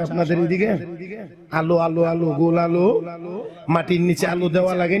চাষ হয় আপনাদের এদিকে আলু আলু আলু গোল আলু মাটির নিচে আলু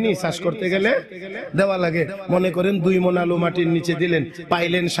দেওয়া লাগেনি চাষ করতে গেলে দেওয়া লাগে মনে করেন 2 মণ আলু মাটির নিচে দিলেন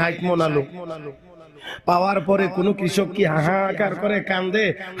পাইলেন 60 মণ আলু পাওয়ার পরে কোন কৃষক কি হাহাকার করে কান্দে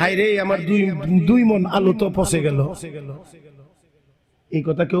হায় রে আমার 2 মণ আলু তো পচে গেল এই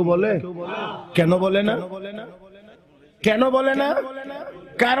কথা কেউ বলে কেন বলে না কেন বলে না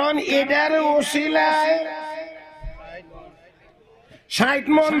কারণ এটার ওসিলায়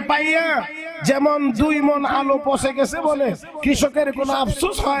 60 মণ পাইয়া যেমন 2 মণ আলু পচে গেছে বলে কৃষকের কোনো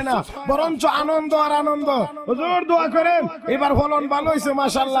আফসোস হয় না বরঞ্চ আনন্দ আর আনন্দ হুজুর দোয়া করেন এবার ফলন ভালো হয়েছে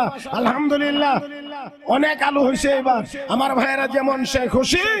মাশাআল্লাহ আলহামদুলিল্লাহ অনেক আলো হয়েছে এবার। আমার ভাইয়েরা যেমন সে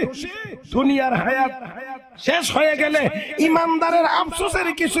খুশি, দুনিয়ার হায়াত শেষ হয়ে গেলে ইমানদারের আফসোসের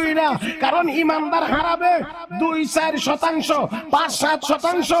কিছুই না, কারণ ইমানদার হারাবে 2-4%,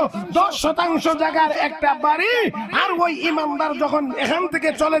 5-7%, 10% জায়গার একটা বাড়ি, আর ওই ইমানদার যখন এখান থেকে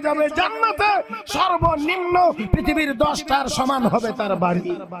চলে যাবে জান্নাতে, সর্বনিম্ন পৃথিবীর 10টার সমান হবে তার বাড়ি।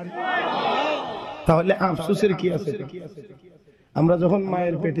 তাহলে আফসোসের কি আছে? আমরা যখন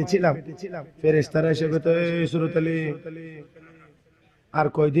মায়ের পেটে ছিলাম, ফেরেশতারা এসে বলতো, এই সুরত আলী, আর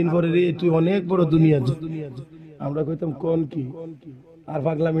কয়দিন পরে রে তুই অনেক বড় দুনিয়া। আমরা কইতাম কোন কি, আর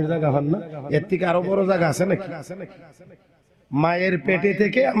পাগলামির জায়গা হন না, এর থেকে আরো বড় জায়গা আছে নাকি? মায়ের পেটে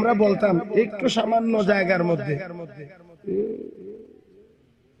থেকে আমরা বলতাম একটু সামান্য জায়গার মধ্যে,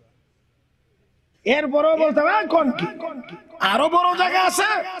 এরপরও বলতাম কোন কি, আরো বড় জায়গা আছে।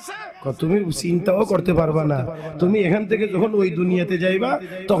 তুমি চিন্তাও করতে পারবা না, তুমি এখান থেকে যখন ওই দুনিয়াতে যাইবা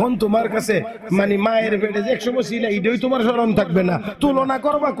তখন তোমার কাছে মানে মায়ের পেটে যে এক সময় ছিল এইটাই তোমার স্মরণ থাকবে না, তুলনা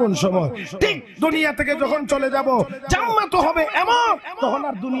করবা কোন সময়। ঠিক দুনিয়া থেকে যখন চলে যাব জান্নাত হবে এমন, তখন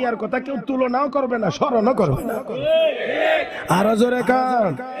আর দুনিয়ার কথা কেউ তুলনাও করবে না, স্মরণও করবে না। আরো জোরে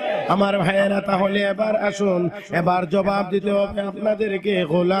কান আমার ভাইয়েরা। তাহলে এবার আসুন, এবার জবাব দিতে হবে আপনাদেরকে,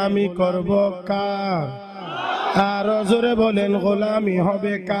 গোলামি করব কার? আরো জোরে বলেন, গোলামি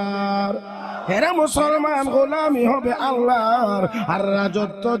হবে কার? এরা মুসলমান, গোলামি হবে আল্লাহর, আর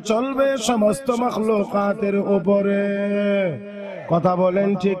রাজত্ব চলবে সমস্ত মাখলুকাতের উপরে। কথা বলেন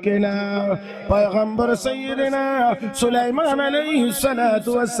ঠিক কিনা? পয়গম্বর সাইয়্যিদিনা সুলাইমান আলাইহিস সালাতু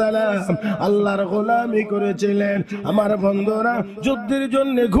ওয়াস সালাম আল্লাহর গোলামি করেছিলেন। আমার বন্ধুরা যুদ্ধের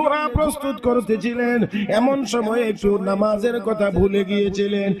জন্য ঘোড়া প্রস্তুত করতেছিলেন, এমন সময় একটু নামাজের কথা ভুলে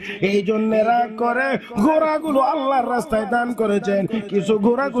গিয়েছিলেন। এই জন্য রাগ করে ঘোড়াগুলো আল্লাহর রাস্তায় দান করেছেন, কিছু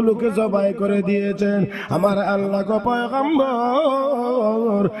ঘোড়াগুলোকে জবাই করে দিয়েছেন। আমার আল্লাহ গো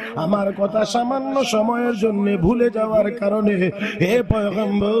পয়গম্বর, আমার কথা সামান্য সময়ের জন্য ভুলে যাওয়ার কারণে হে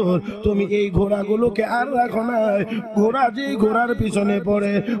পয়গম্বর তুমি এই ঘোড়াগুলোকে আর রাখো না। ঘোড়া যে ঘোড়ার পিছনে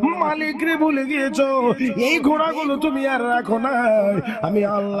পড়ে মালিকরে ভুলে গিয়েছো, এই ঘোড়াগুলো তুমি আর রাখো না। আমি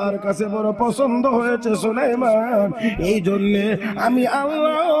আল্লাহর কাছে বড় পছন্দ হয়েছে সুলাইমান, এই জন্য আমি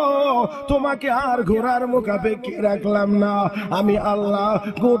আল্লাহ তোমাকে আর ঘোড়ার মুখাপেক্ষী রাখলাম না। আমি আল্লাহ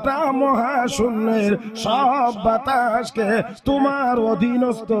গোটা মহাশূন্যের সব বাতাসকে তোমার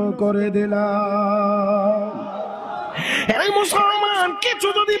অধীনস্থ করে দিলাম। এই মুসলমান, কিছু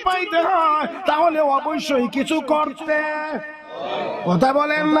যদি পাইতে হয় তাহলে অবশ্যই কিছু করতে। কথা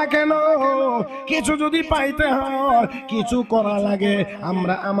বলেন না কেন? কিছু যদি পাইতে হয় কিছু করা লাগে।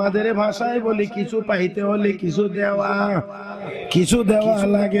 আমরা আমাদের ভাষায় বলি কিছু পাইতে হলে কিছু দেওয়া, কিছু দেওয়া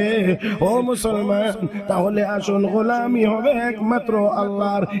লাগে। ও মুসলমান, তাহলে আসুন গোলামি হবে একমাত্র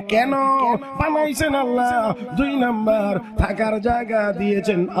আল্লাহর। কেন বানাইছেন আল্লাহ? 2 নাম্বার থাকার জায়গা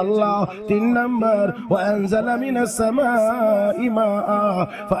দিয়েছেন আল্লাহ। 3 নাম্বার ওয়ানজালা মিনাস সামাই মাআ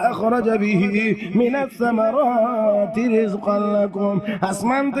ফাআখরাজা বিহি মিনাস সামারাতি রিজকান লাকুম।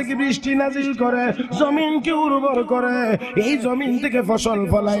 আসমান থেকে বৃষ্টি নাজিল করে জমিনকে উর্বর করে, এই জমিন থেকে ফসল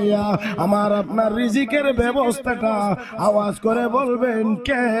ফলাইয়া আমার আপনার রিজিকের ব্যবস্থাটা আওয়াজ করে বলবেন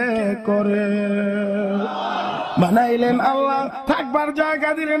কে করে? বানাইলেন আল্লাহ, থাকবার জায়গা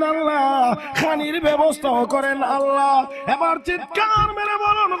দিলেন আল্লাহ, খানির ব্যবস্থাও করেন আল্লাহ। এবার চিৎকার মেরে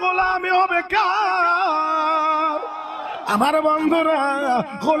বলুন গোলামি হবে কার? আমার বন্ধুরা,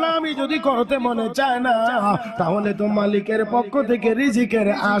 গোলামি যদি করতে মনে চায় না তাহলে তো মালিকের পক্ষ থেকে রিজিকের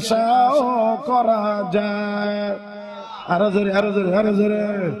আশাও করা যায়। আরো জোরে, আরো জোরে, আরো জোরে।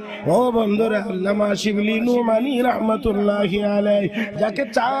 ও বন্ধুরা, আল্লামা শিবলি নুমানী রাহমাতুল্লাহি আলাইহি, যাকে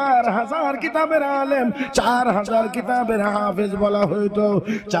 4000 কিতাবের আলেম, 4000 কিতাবের হাফেজ বলা হইতো,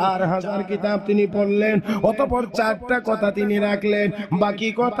 4000 কিতাব তিনি পড়লেন, অতঃপর 4টা কথা তিনি রাখলেন, বাকি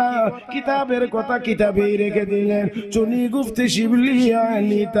কথা কিতাবের কথা কিতাবেই রেখে দিলেন। চুনি গুফতি শিবলি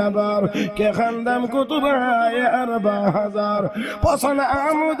আলী তাবার কে খানদাম কুতুবায়ে 4000 পছন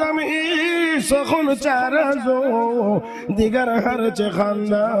আমদাম ইসখুন 4000 دیگر ہر چه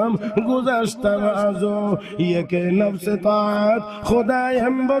خواندم گذشتم ازو یک نفس طاعت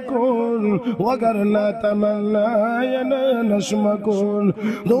خدایم بکن وگرنه تمنای نشم کن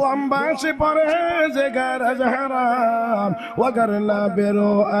دوام باش پرهیزگر از حرام وگرنه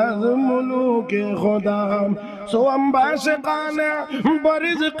برو از ملوک خدام سوام باش قانع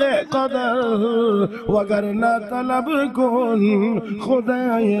برزق قدر وگرنه طلب کن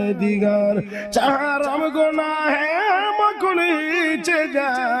خدای دیگر چهارم گناه مکنی چه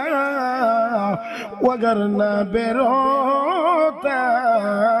جا وگرنه بروتا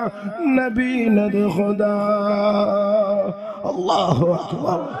نبی ند خدا আল্লাহ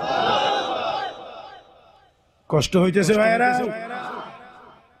আকবার। কষ্ট হইতেছে ভাইরা?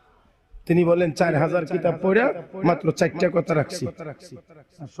 তিনি বলেন 4000 কিতাব পড়া মাত্র 4টা কথা রাখছি,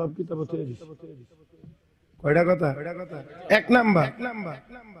 আর সব কিতাব কয়টা কথা? 1 নাম্বার,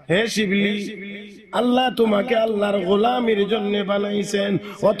 হে শিবলি, আল্লাহ তোমাকে আল্লাহর গোলামির জন্য বানাইছেন,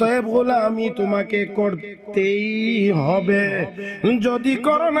 অতএব গোলামি তোমাকে করতেই হবে। যদি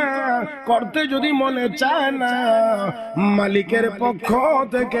করো না, করতে যদি মনে চায় না, মালিকের পক্ষ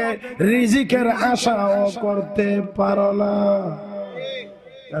থেকে রিজিকের আশাও করতে পারো না।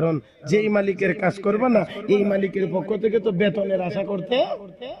 কারণ যেই মালিকের কাজ করবে না, এই মালিকের পক্ষ থেকে তো বেতনের আশা করতে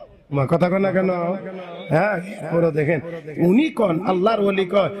কথা কন না কেন? হ্যাঁ, পুরো দেখেন, উনি কোন আল্লাহর ওলি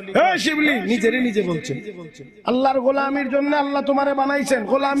কয়, হে শিবলি, নিজেরই নিজে বলছেন, আল্লাহর গোলামির জন্য আল্লাহ তোমারে বানাইছেন,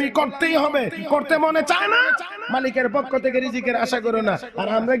 গোলামি করতেই হবে। করতে মনে চায় না, মালিকের পক্ষ থেকে রিজিকের আশা করো না। আর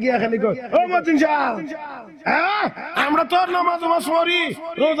আমরা গিয়া খালি কই, ও মতিন সাহেব, হ্যাঁ আমরা তো নামাজ পড়ি,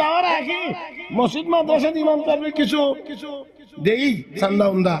 রোজা রাখি, মসজিদ মাদ্রাসা ইমাম সাহেব কিছু দেই চান্দা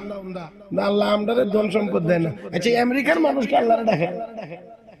উন্দা, আল্লাহ আমাদের ধন সম্পদ দেয় না। আচ্ছা, আমেরিকার মানুষকে আল্লাহরে ডাকে,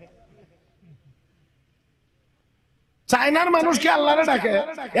 চায়নার মানুষকে আল্লাহরে ডাকে,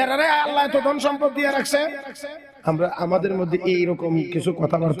 এরারে আল্লাহ তো ধন সম্পদ দিয়ে রাখছে। আমরা আমাদের মধ্যে এইরকম কিছু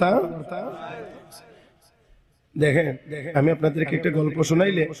কথাবার্তা দেখেন। আমি আপনাদেরকে একটা গল্প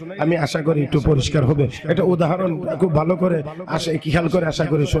শোনাইলে আমি আশা করি একটু পরিষ্কার হবে। একটা উদাহরণ খুব ভালো করে খেয়াল করে আশা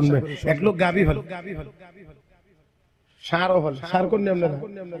করি শুনবে। এক লোক গাবি ভালো, সারও ভালো, সার কোন আপনারা?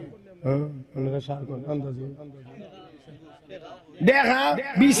 হ্যাঁ, সার কোন আন্দাজে দেখা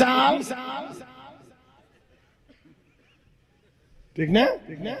বিশাল, ঠিক না?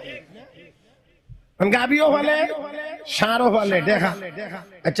 গাবিও ভালে, সারও ভালে, দেখা।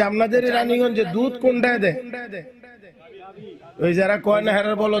 আচ্ছা, আপনাদের রানীগঞ্জে দুধ কোনটায় দেয়? ওই যারা কয় না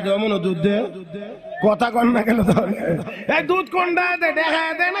হেরার বলো দেয়, মনে দুধ দেয়, কথা কন না কেন? এই দুধ কোনটায় দেয়? দেখা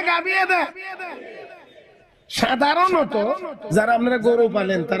দেয় না গাবিয়ে দেয়? সাধারণত যারা আপনারা গরু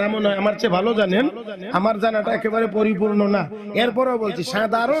পালেন তারা মনে হয় আমার চেয়ে ভালো জানেন, আমার জানাটা একেবারে পরিপূর্ণ না, এরপরেও বলছি,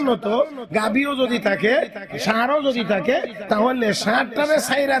 সাধারণত গাবিও যদি থাকে, ষাঁড়ও যদি থাকে, তাহলে ষাঁড়টারে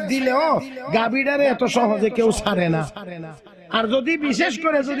ছাইরা দিলেও গাবিটারে এত সহজে কেউ ছাড়ে না। আর যদি বিশেষ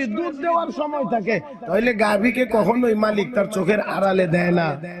করে যদি দুধ দেওয়ার সময় থাকে, তাহলে গাবিকে কখনোই মালিক তার চোখের আড়ালে দেয় না।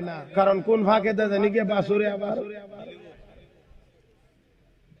 কারণ কোন ফাঁকে দেয় জানি গিয়ে বাছুরে আবার।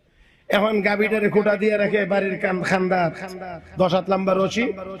 এখন গাবিটারে খোটা দিয়ে রাখে বাড়ির খান্দার 10 হাত লম্বা রশি,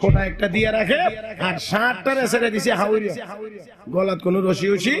 খোটা একটা দিয়ে রাখে, আর ষাঁড়টারে ছেড়ে দিছে হাউরিয়া, গলাত কোনো রশি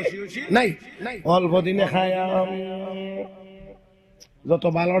উশি নাই, অল্প দিনে খায় যত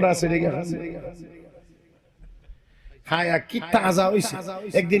বালোটা ছেড়ে গেছে খায়া কি তাজা হইছে।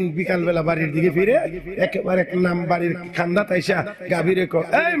 একদিন বিকাল বেলা বাড়ির দিকে ফিরে একেবারে নাম বাড়ির খান্দা তাইসা গাভীরে কয়,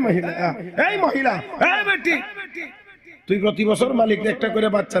 এই মহিলা, এই মহিলা, এই বেটি, তুই প্রতি বছর মালিক একটা করে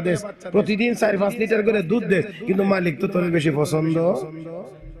বাচ্চা দেস, প্রতিদিন 4-5 লিটার করে দুধ দেস, কিন্তু মালিক তো তোর বেশি পছন্দ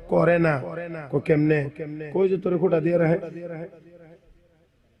করে না। কেমনে? কই যে তোর খোটা দিয়ে রাখে,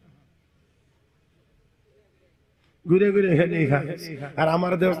 ঘুরে ঘুরে এখানে খায়, আর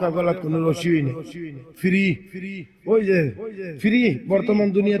আমার দেওয়া গলাত কোনো রসিই নেই, ফ্রি। ওই যে ফ্রি, বর্তমান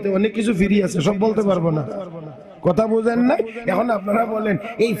দুনিয়াতে অনেক কিছু ফ্রি আছে, সব বলতে পারবো না, কথা বুঝেন না? এখন আপনারা বলেন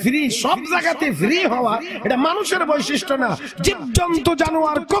এই ফ্রি, সব জায়গাতে ফ্রি হওয়া এটা মানুষের বৈশিষ্ট্য না, জীবজন্তু,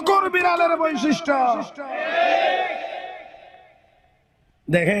 জানোয়ার, কুকুর, বিড়ালের বৈশিষ্ট্য।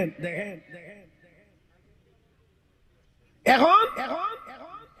 দেখেন এখন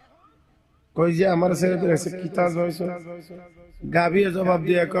কই যে আমার ছেলেদের কিতাব হয়েছে, গাভী জবাব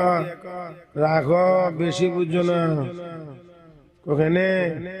দিয়ে কয়, রাখো, বেশি বুঝছো না, ওখানে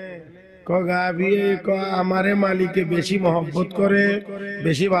আমারে মালিকে বেশি মহব্বত করে,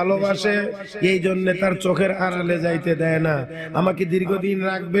 বেশি ভালোবাসে, এই জন্য তার চোখের আড়ালে যাইতে দেয় না। আমাকে দীর্ঘদিন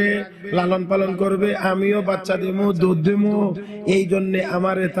রাখবে, লালন পালন করবে, আমিও বাচ্চা দেবো, দুধ দেবো, এই জন্য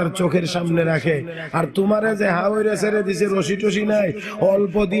আমারে তার চোখের সামনে রাখে। আর তোমারে যে হাওয়াইরে ছেড়ে দিছে, রশি টসি নাই,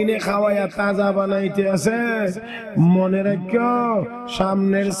 অল্প দিনে খাওয়াইয়া তাজা বানাইতে আছে, মনে রাখিও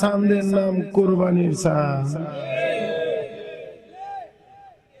সামনের চাঁদের নাম কুরবানির চাঁদ।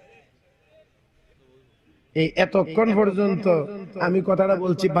 এই এতক্ষণ পর্যন্ত আমি কথাটা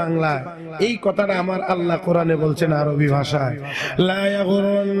বলছি বাংলায়, এই কথাটা আমার আল্লাহ কোরআনে বলছেন আরবি ভাষায়, লা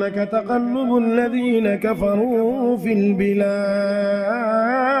ইয়াগুরুন্নাকা তাকাল্লুবুল্লাযীনা কাফারু ফিল বিলাদ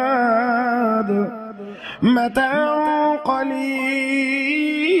মাতাউন কলিল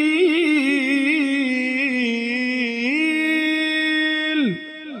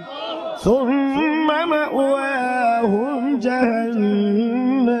সুম্মা মাওয়াহুম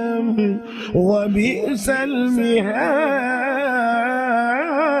জাহান্নাম وبئس المهاد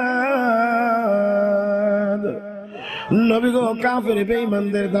নবী গো, কাফের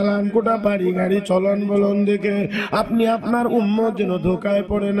বেঈমানদের দালান কোঠা বাড়ি গাড়ি চলন বলন দেখে আপনি আপনার উম্মত যেন ধোকায়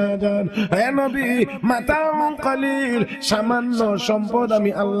পড়ে না যান। হে নবী, মাতাউন কালিল, সামান্য সম্পদ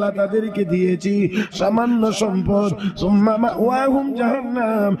আমি আল্লাহ তাদেরকে দিয়েছি, সামান্য সম্পদ। সুম্মা মাওয়াহুম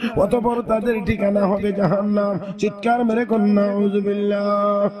জাহান্নাম, অতঃপর তাদের ঠিকানা হবে জাহান্নাম। চিৎকার মেরে কোন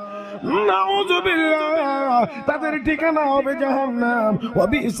নাউযুবিল্লাহ, নাউযুবিল্লাহ। তাদের ঠিকানা হবে জাহান্নাম। ওয়া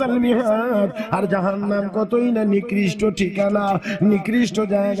বিসাল মিহাদ, আর জাহান্নাম কতই না নিকৃষ্ট ঠিকানা, নিকৃষ্ট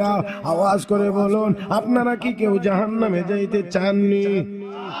জায়গা। আওয়াজ করে বলুন, আপনারা কি কেউ জাহান্নামে যাইতে চাননি?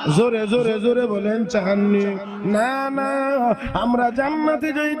 জোরে জোরে জোরে বলেন, চাননি? না না, আমরা জান্নাতে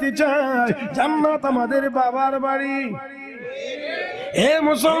যাইতে চাই। জান্নাত আমাদের বাবার বাড়ি। এ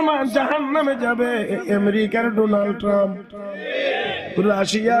মুসলমান জাহান্নামে যাবে আমেরিকার ডোনাল্ড ট্রাম্প,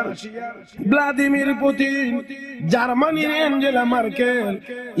 রাশিয়ার ভ্লাদিমির পুতিন, জার্মানির অ্যাঞ্জেলা মার্কেল,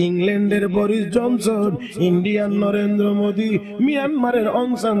 ইংল্যান্ডের Boris Johnson, Indian Narendra Modi, মিয়ানমারের অং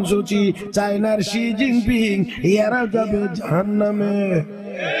সান সুচি, চায়নার শি জিনপিং, এরা যাবে জাহান্নামে।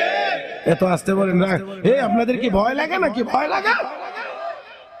 এত আসতে বলেন না। এ আপনাদের কি ভয় লাগে নাকি? ভয় লাগে?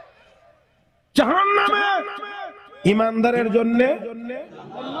 জাহান্নামে ইমানদারের জন্য,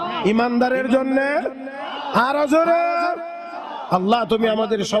 ইমানদারের জন্য। আর জোরে আল্লাহ তুমি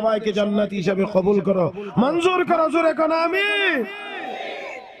আমাদের সবাইকে জান্নাতি হিসেবে কবুল করো, মঞ্জুর করো। জোরে কোন আমিন।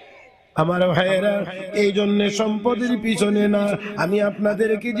 আমার ভাইয়েরা, এই জন্য সম্পদের পিছনে না। আমি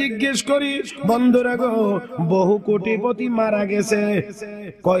আপনাদেরকে জিজ্ঞেস করি, বন্ধুরা গো, বহু কোটিপতি মারা গেছে,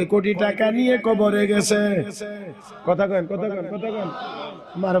 কয় কোটি টাকা নিয়ে কবরে গেছে? কথা কেন, কথা কেন, কথা কেন?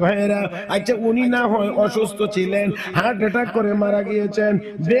 আমার ভাইয়েরা, আচ্ছা উনি না হয় অসুস্থ ছিলেন, হার্ট অ্যাটাক করে মারা গিয়েছেন,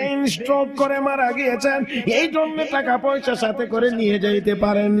 ব্রেন স্ট্রোক করে মারা গিয়েছেন, এই জন্য টাকা পয়সা সাথে করে নিয়ে যাইতে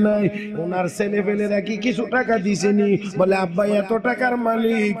পারেন নাই। ওনার ছেলে ফেলেরা কি কিছু টাকা দিছেনি? বলে আব্বা এত টাকার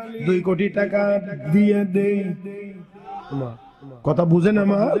মালিক, 2 কোটি টাকা দিয়ে দেই। কথা বুঝেন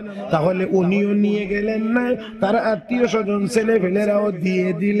আমার? তাহলে উনিও নিয়ে গেলেন না, তার আত্মীয় স্বজন ছেলে ফেলেরাও দিয়ে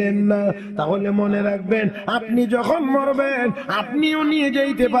দিলেন না। তাহলে মনে রাখবেন, আপনি যখন মরবেন আপনিও নিয়ে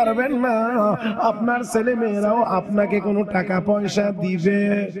যাইতে পারবেন না, আপনার ছেলে মেয়েরাও আপনাকে কোনো টাকা পয়সা দিবে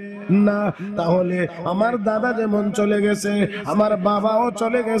না। তাহলে আমার দাদা যেমন চলে গেছে, আমার বাবাও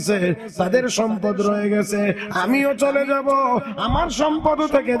চলে গেছে, তাদের সম্পদ রয়ে গেছে, আমিও চলে যাব, আমার সম্পদও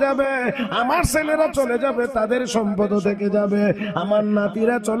থেকে যাবে, আমার ছেলেরা চলে যাবে, তাদের সম্পদও থেকে যাবে, আমার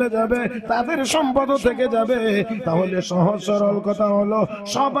নাতিরা চলে যাবে, তাদের সম্পদও থেকে যাবে। তাহলে সহজ সরল কথা হলো,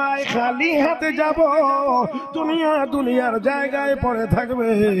 সবাই খালি হাতে যাব, দুনিয়া দুনিয়ার জায়গায় পড়ে থাকবে,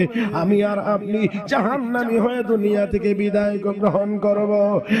 আমি আর আপনি জাহান্নামী হয়ে দুনিয়া থেকে বিদায় গ্রহণ করব।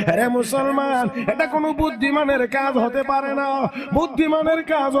 আরে মুসলমান, এটা কোনো বুদ্ধিমানের কাজ হতে পারে না, বুদ্ধিমানের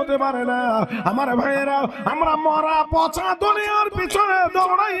কাজ হতে পারে না। আমার ভাইয়েরা, আমরা মরা পচা দুনিয়ার পিছনে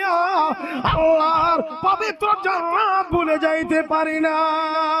দৌড়াইয়া আল্লাহর পবিত্র জান্নাত ভুলে যাইতে পারি না।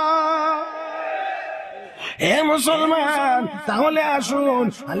 এ মুসলমান, তাহলে আসুন,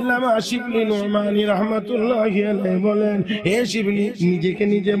 আল্লামা শিবলি নোমানী রাহমাতুল্লাহি আলাইহি বলেন, হে শিবলি, নিজেকে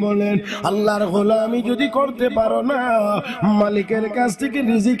নিজে বলেন, আল্লাহর গোলামি যদি করতে পারো না, মালিকের কাছ থেকে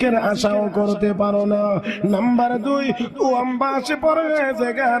রিজিকের আশাও করতে পারো না। নাম্বার 2, তু আম্বাসে পড়ে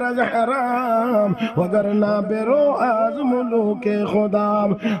জায়গার হারাম ওগর না বেরো আজ মুলুকে খোদাম।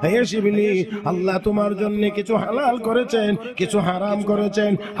 হে শিবলি, আল্লাহ তোমার জন্য কিছু হালাল করেছেন, কিছু হারাম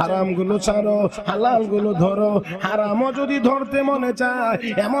করেছেন, হারামগুলো ছাড়ো, হালালগুলো ধরো। হারামও যদি ধরতে মনে চায়,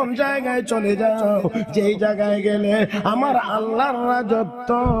 এমন জায়গায় চলে যাও যেই জায়গায় গেলে আমার আল্লাহর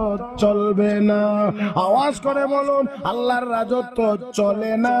রাজত্ব চলবে না। আওয়াজ করে বলুন, আল্লাহর রাজত্ব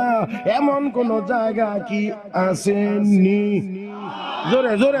চলে না এমন কোন জায়গা কি আসেনি?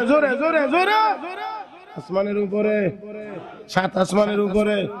 জোরে জোরে জোরে জোরে জোরে। আসমানের উপরে, 7 আসমানের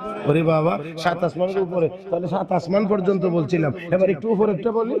উপরে। ওরে বাবা, 7 আসমানের উপরে, তাহলে 7 আসমান পর্যন্ত বলছিলাম, এবার একটু উপরে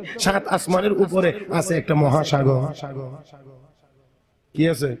একটা বলি। 7 আসমানের উপরে আছে একটা মহাসাগর। কি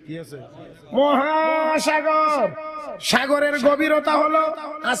আছে? মহাসাগর। সাগরের গভীরতা হলো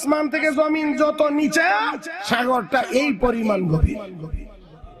আসমান থেকে জমিন যত নিচে, সাগরটা এই পরিমাণ গভীর।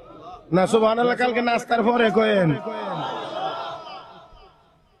 না সুবহানাল্লাহ, কালকে নাস্তার পরে কয়েন।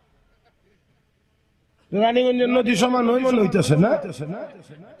 রানীগঞ্জের নদী সমান হই মনে হইতেছে না?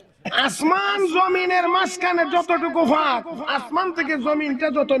 আসমান জমিনের মাঝখানে যতটুকু ফাঁক, আসমান থেকে জমিনটা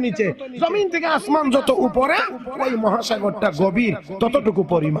যত নিচে, জমিন থেকে আসমান যত উপরে, ওই মহাসাগরটা গভীর ততটুকু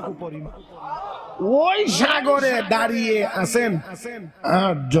পরিমাণ। ওই সাগরে দাঁড়িয়ে আছেন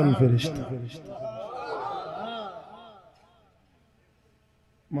 8 জন ফেরেশতা।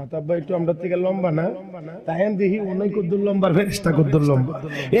 মাতাব্বা একটু আমরা থেকে লম্বা না, তাই দেখি অনেক কদ্দুর লম্বার ফেরেশতা কদ্দুর লম্বা।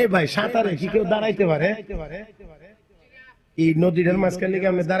 এই ভাই, সাঁতারে কি কেউ দাঁড়াইতে পারে? এই নদীটার মাঝখানে কি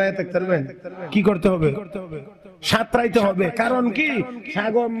আপনি দাঁড়ায় থাকতে পারবেন? কি করতে হবে? সাঁতরাইতে হবে। কারণ কি,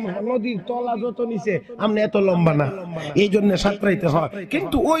 সাগর নদীর তলা যত নিচে আপনি এত লম্বা না, এই জন্য সাঁতরাইতে হয়।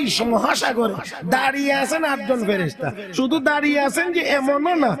 কিন্তু ওই মহাসাগরে দাঁড়িয়ে আছেন 8 জন ফেরেশতা। শুধু দাঁড়িয়ে আছেন যে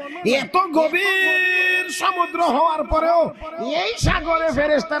এমনও না, এত গভীর সমুদ্র হওয়ার পরেও এই সাগরে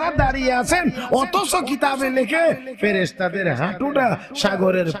ফেরেশতারা দাঁড়িয়ে আছেন, অথচ কিতাবে লেখে ফেরেশতাদের হাঁটুটা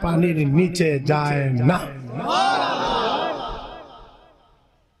সাগরের পানির নিচে যায় না।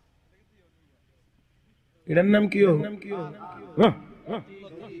 এটার নাম কি?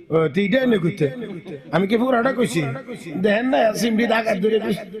 আমি কি পুরাটা কইছি? দেখেন না, সিমটি ঢাকার দূরে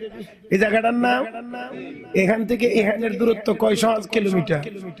এই জায়গাটার নাম। এখান থেকে এখানের দূরত্ব কয়শো কিলোমিটার,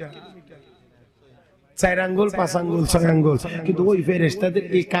 4 আঙ্গুল 5 আঙ্গুল 6 আঙ্গুল। কিন্তু ওই ফেরেশতাদের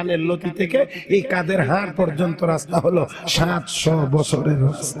এই কানের লতি থেকে এই কাদের হাড় পর্যন্ত রাস্তা হলো 700 বছরের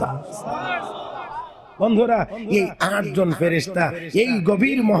রাস্তা। বন্ধুরা, এই 8 জন ফেরেশতা এই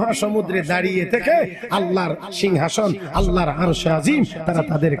গভীর মহাসমুদ্রে দাঁড়িয়ে থেকে আল্লাহর সিংহাসন, আল্লাহর আরশে আজিম তারা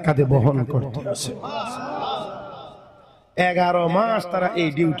তাদের কাঁধে বহন করতেছে। 11 মাস তারা এই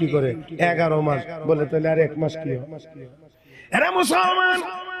ডিউটি করে। 11 মাস বলে তাহলে আর 1 মাস কি? এরা মুসলমান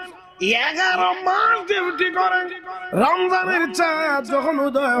 11 মাস ডিউটি করেন। রমজানের চাঁদ যখন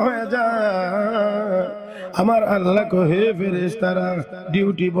উদয় হয়ে যায়, আমার আল্লাহ কহে ফেরেশতারা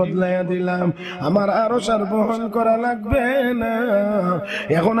ডিউটি বদলাইয়া দিলাম, আমার আরশ আর বহন করা লাগবে না,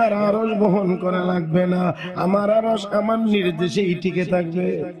 এখন আর আরশ বহন করা লাগবে না, আমার আরশ আমার নির্দেশেই টিকে থাকবে।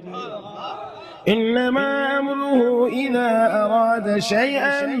 إنما أمره إذا أراد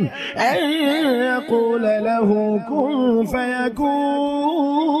شيئا أن يقول له كن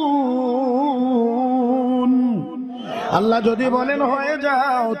فيكون। আল্লাহ যদি বলেন হয়ে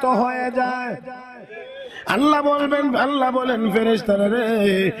যাও তো হয়ে যায়। আল্লাহ বলেন ফেরেশতারা রে,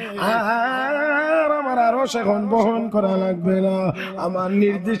 আর আমার আরশ এখন বহন করা লাগবে না, আমার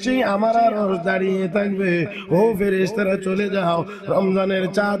নির্দেশেই আমার আরশ দাঁড়িয়ে থাকবে। ও ফেরেশতারা চলে যাও, রমজানের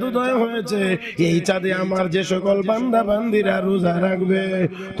চাঁদ উদয় হয়েছে, এই চাঁদে আমার যে সকল বান্দা বান্দিরা রোজা রাখবে,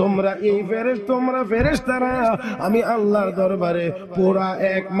 তোমরা ফেরেশতারা আমি আল্লাহর দরবারে পুরা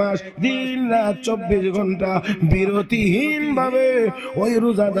 1 মাস দিন রাত 24 ঘন্টা বিরতিহীন ভাবে ওই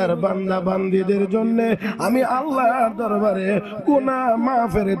রোজাদার বান্দা বান্দিদের জন্য আমি আল্লাহর দরবারে গুনাহ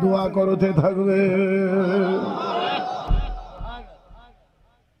মাফের দোয়া করতে থাকবে।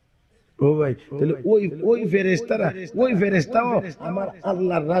 ও ভাই, তাহলে ওই ফেরেশতাও আমার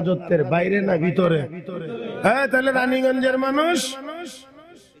আল্লাহর রাজত্বের বাইরে না ভিতরে? হ্যাঁ, তাহলে রানীগঞ্জের মানুষ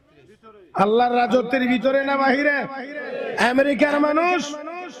আল্লাহর রাজত্বের ভিতরে না বাহিরে? আমেরিকার মানুষ,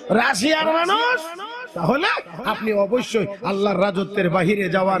 রাশিয়ার মানুষ, তাহলে আপনি অবশ্যই আল্লাহর রাজত্বের বাহিরে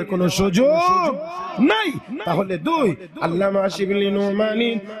যাওয়ার কোনো সুযোগ নাই। তাহলে 2 আল্লামা শিবলি নুমানি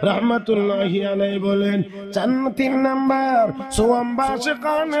রাহমাতুল্লাহি আলাইহি বলেন 3 নাম্বার সোয়াম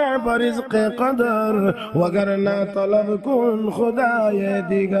বাশকানে বরিজকে কদর ওয়াগারনা তলব কুন খুদায়ে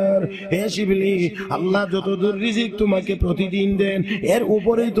দিগার। হে শিবলি, আল্লাহ যতদূর রিজিক তোমাকে প্রতিদিন দেন এর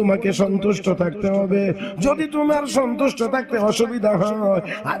উপরেই তোমাকে সন্তুষ্ট থাকতে হবে। যদি তোমার সন্তুষ্ট থাকতে অসুবিধা হয়,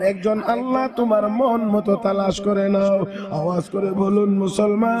 আর একজন আল্লাহ তোমার মন মতো তালাশ করে নাও। আওয়াজ করে বলুন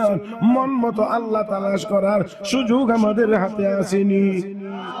মুসলমান, মন মতো আল্লাহ তালাশ করার সুযোগ আমাদের হাতে আসেনি,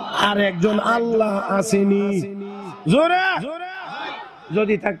 আর একজন আল্লাহ আসেনি। জোরে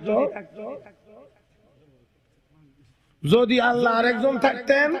যদি থাকতো, যদি আল্লাহ আরেকজন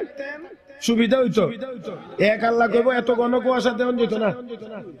থাকতেন সুবিধা হইতো। এক আল্লাহ কইব এত ঘন কুয়াশা দেওয়া যেত না,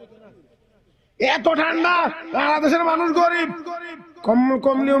 এত ঠান্ডা, বাংলাদেশের মানুষ গরিব,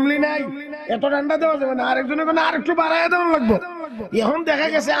 কম নিয়মলি নাই, এত ঠান্ডা দেওয়া যাবে না, আরেকজনের কোনো আরেকটু বাড়াইয়া দেওয়া লাগবো। এখন দেখা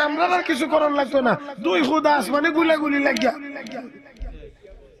গেছে আমরা আর কিছু করার লাগতো না, 2 খুদা আসমানে গুলাগুলি লাগিয়া।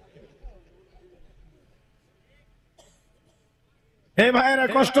 হে ভাইরা,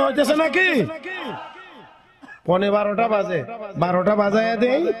 কষ্ট হইতেছে নাকি? 12:15 বাজে, 12টা বাজায়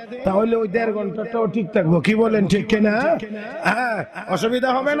দেই, তাহলে ওই 1.5 ঘন্টাটাও ঠিক থাকবো। কি বলেন, ঠিক কিনা? হ্যাঁ, অসুবিধা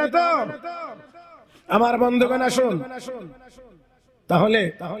হবে না তো? আমার বন্ধুগণ আসুন, তাহলে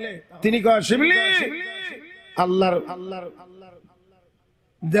তিনি কয় শিবলি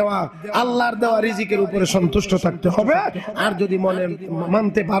আল্লাহর দেওয়া রিজিকের উপরে সন্তুষ্ট থাকতে হবে। আর যদি মনে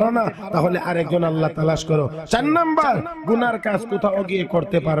মানতে পারো না, তাহলে আরেকজন আল্লাহ তালাশ করো। 4 নাম্বার, গুনার কাজ কোথাও গিয়ে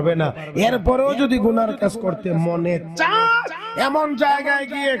করতে পারবে না, এরপরেও যদি গুনার কাজ করতে মনে চায়, এমন জায়গায়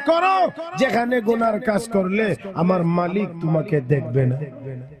গিয়ে করো যেখানে গুনার কাজ করলে আমার মালিক তোমাকে দেখবে না।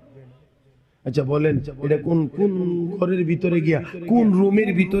 আচ্ছা বলেন, এটা কোন কোন ঘরের ভিতরে গিয়া, কোন রুমের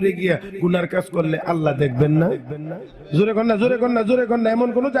ভিতরে গিয়া গুনার কাজ করলে আল্লাহ দেখবেন না? জোরে কর না, জোরে কর না, জোরে কর না। এমন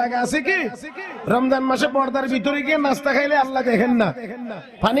কোন জায়গা আছে কি রমজান মাসে পর্দার ভিতরে গিয়ে নাস্তা খাইলে আল্লাহ দেখেন না?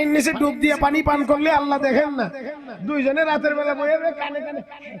 পানির নিচে ডুব দিয়ে পানি পান করলে আল্লাহ দেখেন না? দুইজনে রাতের বেলা বসে কানে কানে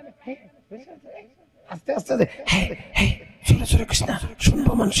আস্তে আস্তে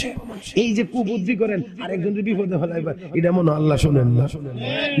শুনবো মানুষে, এই যে কুবুদ্ধি করেন আরেকজন বিপদে ফেলাইবার, এটা মনে আল্লাহ শুনেন না?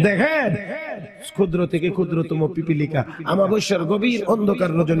 দেখেন, ক্ষুদ্র থেকে ক্ষুদ্রতম পিপিলিকা আমাবস্যার গভীর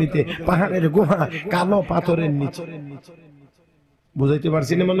অন্ধকার রজনীতে পাহাড়ের গুহা কালো পাথরের নিচে, বুঝাইতে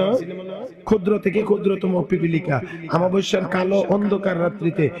পারছি না মনে? ক্ষুদ্র থেকে ক্ষুদ্রতম পিপিলিকা আমাবস্যার কালো অন্ধকার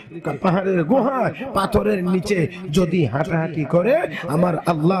রাত্রিতে পাহাড়ের গুহায় পাথরের নিচে যদি হাঁটাহাঁটি করে, আমার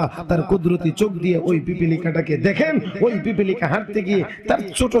আল্লাহ তার কুদরতি চোখ দিয়ে ওই পিপিলিকাটাকে দেখেন। ওই পিপিলিকা হাঁটতে গিয়ে তার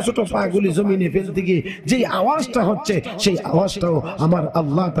ছোট ছোট পা গুলি জমিনে ফেলতে গিয়ে যে আওয়াজটা হচ্ছে, সেই আওয়াজটাও আমার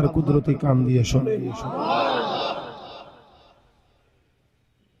আল্লাহ তার কুদরতি কান দিয়ে শোনে।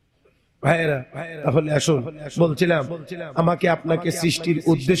 ভাইরা, তাহলে আসুন, বলছিলাম আমাকে আপনাকে সৃষ্টির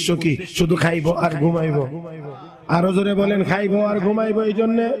উদ্দেশ্য কি? শুধু খাইবো আর ঘুমাইবো? আরো জোরে বলেন, খাইবো আর ঘুমাইবো। এই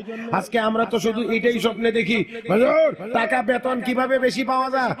জন্য আজকে আমরা তো শুধু এটাই স্বপ্নে দেখি, টাকা বেতন কিভাবে বেশি পাওয়া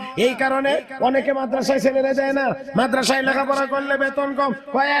যায়। এই কারণে অনেকে মাদ্রাসায় ছেলেরা যায় না। মাদ্রাসায় লেখাপড়া করলে বেতন কম,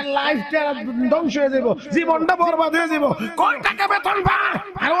 লাইফটা ধ্বংস হয়ে যাবো, জীবনটা বরবাদ হয়ে যাবো। কোন টাকা বেতন পায়,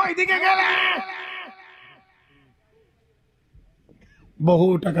 আর ওইদিকে গেলে বহু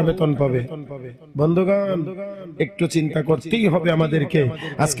টাকা বেতন পাবে। বন্ধুগণ, একটু চিন্তা করতেই হবে আমাদেরকে।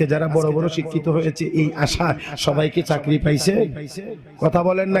 আজকে যারা বড় বড় শিক্ষিত হয়েছে, এই আশা সবাইকে চাকরি পাইছে? কথা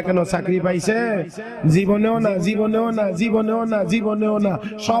বলেন না কেন? চাকরি পাইছে? জীবনেও না, জীবনেও না, জীবনেও না, জীবনেও না,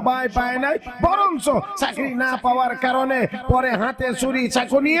 সবাই পায় নাই। বরঞ্চ চাকরি না পাওয়ার কারণে পরে হাতে চুরি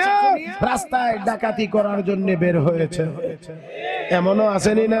চাকু নিয়ে রাস্তায় ডাকাতি করার জন্য বের হয়েছে। এমনও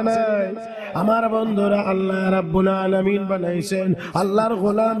আসেনি না? নাই। আমার বন্ধুরা, আল্লাহ রাব্বুল আলামিন বানাইছেন আল্লাহর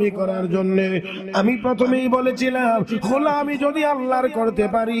গোলামি করার জন্য। আমি প্রথমেই বলেছিলাম, গোলামি যদি আল্লাহর করতে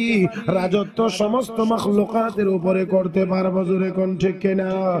পারি, রাজত্ব সমস্ত মাখলুকাতের উপরে করতে পারবো। জোরে কোন ঠিক কিনা?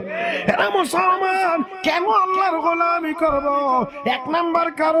 এরা মুসলমান কেন আল্লাহর গোলামি করব? এক নাম্বার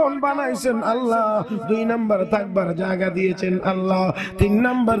কারণ বানাইছেন আল্লাহ, দুই নাম্বার থাকবার জায়গা দিয়েছেন আল্লাহ, তিন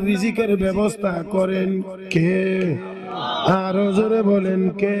নাম্বার রিজিকের ব্যবস্থা করেন কে? আরো জোরে বলেন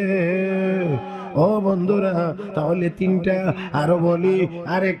কে? ও বন্ধুরা, তাহলে তিনটা। আরো বলি,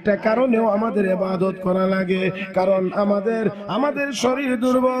 আরেকটা কারণেও আমাদের ইবাদত করা লাগে। কারণ আমাদের শরীর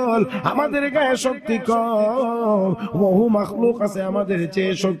দুর্বল, আমাদের গায়ে শক্তি কম। বহু মাখলুক আছে আমাদের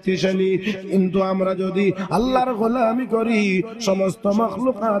চেয়ে শক্তিশালী, কিন্তু আমরা যদি আল্লাহর গোলামি করি, সমস্ত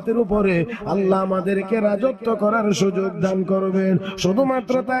মাখলুকাতের উপরে আল্লাহ আমাদেরকে রাজত্ব করার সুযোগ দান করবেন।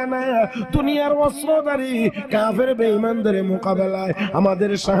 শুধুমাত্র তাই না, দুনিয়ার অস্ত্রধারী কাফের বেঈমানদের মোকাবেলায়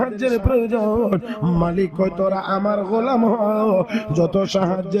আমাদের সাহায্যের প্রয়োজন। মালিক কয়, তোরা আমার গোলাম হও, যত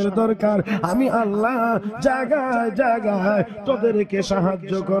সাহায্যের দরকার আমি আল্লাহ জায়গায় জায়গায় তোদেরকে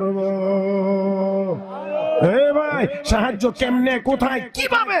সাহায্য করব। ভাই, সাহায্য কেমনে, কোথায়,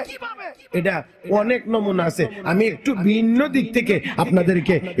 কিভাবে, এটা অনেক নমুনা আছে। আমি একটু ভিন্ন দিক থেকে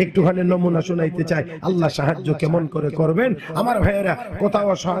আপনাদেরকে একটুখানি নমুনা শোনাইতে চাই। আল্লাহ সাহায্য কেমন করে করবেন আমার ভাইয়েরা।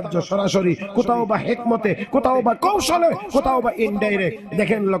 কোথাও সাহায্য সরাসরি, কোথাও বা হেকমতে, কোথাও বা কৌশলে, কোথাও বা ইনডাইরেক্ট।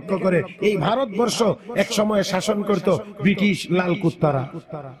 দেখেন, লক্ষ্য করে, এই ভারতবর্ষ এক সময় শাসন করত ব্রিটিশ লাল কুত্তারা।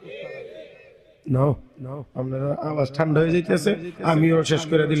 আপনারা আওয়াজ ঠান্ডা হয়ে যাইতেছে, আমিও শেষ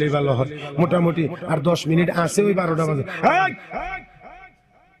করে দিলেই ভালো হয়। মোটামুটি আর 10 মিনিট আছে, ওই 12টা বাজে।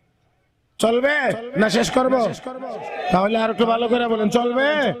 চলবে না শেষ করব? তাহলে আর একটু ভালো করে বলেন, চলবে?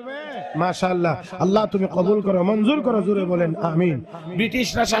 মাশাআল্লাহ, আল্লাহ তুমি কবুল করো, মঞ্জুর করো, জোরে বলেন আমিন।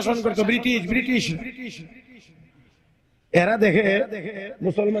 ব্রিটিশরা শাসন করতো, ব্রিটিশ। এরা দেখে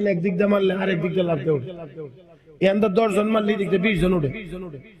মুসলমান একদিক দিয়ে মারলে আরেক দিক দিয়ে লাভ দেয়। এখানটা 10 জন মারলে এই দিক দিয়ে 20 জন উঠে,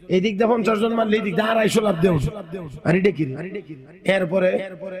 এই দিক দিয়ে 50 জন মারলে এই দিক দিয়ে 250 লাভ দেয়। আর এটা কি? এরপরে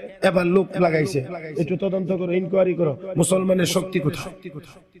এবার লোক লাগাইছে, একটু তদন্ত করো, ইনকোয়ারি করো, মুসলমানের শক্তি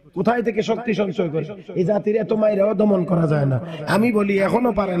কোথায় থেকে শক্তি সঞ্চয় করে। এই জাতির এত মাইরাও দমন করা যায় না। আমি বলি,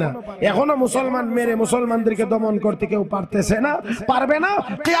 এখনো পারে না। এখনো মুসলমান মেরে মুসলমানদেরকে দমন করতে কেউ পারতেছে না, পারবে না,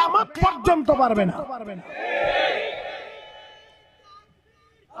 কিয়ামত পর্যন্ত পারবে না।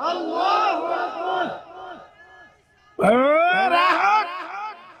 আল্লাহু আকবার।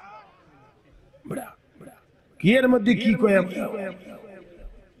 কি এর মধ্যে কি কয়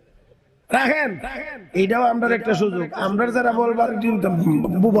রাখেন, এইটাও আমরা একটা সুযোগ। আমরা যারা বলবার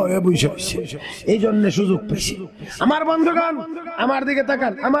বুবা হয়ে বসে এই জন্য সুযোগ পেয়েছি। আমার বন্ধুগণ, আমার দিকে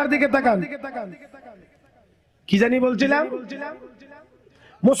তাকান, আমার দিকে তাকান। কি জানি বলছিলাম?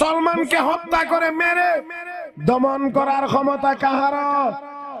 মুসলমানকে হত্যা করে মেরে দমন করার ক্ষমতা কাহার?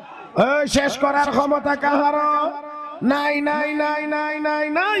 শেষ করার ক্ষমতা কাহার নাই নাই নাই নাই নাই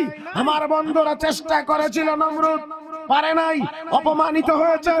নাই। আমার বন্ধুরা চেষ্টা করেছিল নমরুদ, পারে নাই, অপমানিত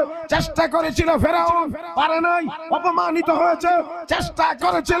হয়েছে। চেষ্টা করেছিল ফেরাউন, পারে নাই, অপমানিত হয়েছে। চেষ্টা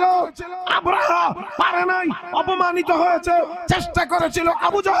করেছিল আব্রাহা, পারে নাই, অপমানিত হয়েছে। চেষ্টা করেছিল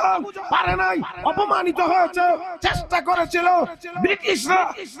আবু জাহল, পারে নাই, অপমানিত হয়েছে। চেষ্টা করেছিল ব্রিটিশরা,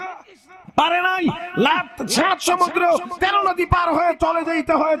 পারে নাই। 7 সমুদ্র 13 নদী পার হয়ে চলে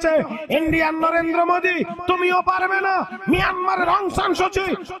যেতে হয়েছে। ইন্ডিয়ান নরেন্দ্র মোদী, তুমিও পারবে না। মিয়ানমারের অং সান সু চি,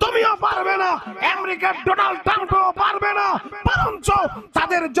 তুমিও পারবে না। আমেরিকার ডোনাল্ড ট্রাম্পও পারবে না। বরঞ্চ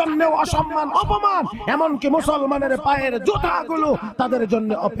তাদের জন্য অসম্মান, অপমান, এমনকি মুসলমানের পায়ের জুতাগুলো তাদের জন্য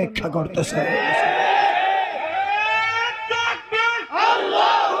অপেক্ষা করতেছে।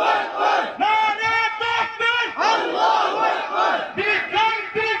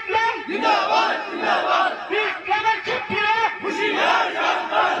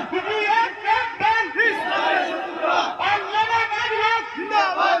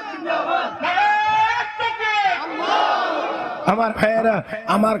 আমার ভাইয়েরা,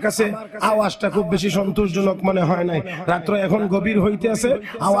 আমার কাছে আওয়াজটা খুব বেশি সন্তোষজনক মনে হয় নাই। রাত্র এখন গভীর হইতে আছে,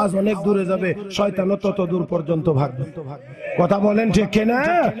 আওয়াজ অনেক দূরে যাবে, শয়তানও তত দূর পর্যন্ত ভাগবে। কথা বলেন ঠিক কিনা?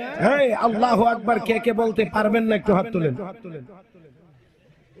 এই আল্লাহু আকবার কে কে বলতে পারবেন না একটু হাত তোলেন।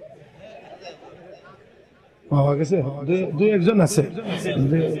 পাওয়া গেছে দুই একজন আছে,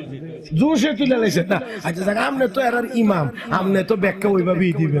 জোশে তুলে লাইছে না। আচ্ছা যাক, আমনে তো এর ইমাম, আমনে তো ব্যাখ্যা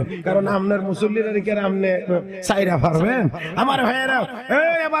ওইভাবেই দিবেন, কারণ আমনের মুসল্লিরা কি আমনে চাইরা পারবেন? আমার ভাইয়েরা,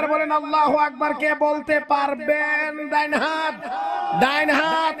 এই এবার বলেন আল্লাহু আকবার কে বলতে পারবেন? ডাইন হাত, ডাইন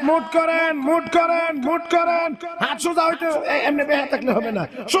হাত মুট করেন, মুট করেন, মুট করেন। হাত সোজা হইতে, এমনি বেহা থাকলে হবে না,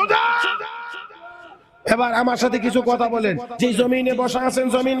 সোজা। এবার আমার সাথে কিছু কথা বলেন। যে জমিনে বসা আছেন,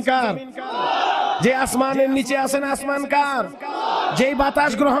 জমিন কার? যে আসমানের নিচে আছেন, আসমান কার? যেই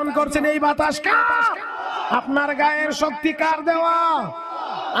বাতাস গ্রহণ করছেন, এই বাতাস কার? আপনার গায়ের শক্তি কার দেওয়া?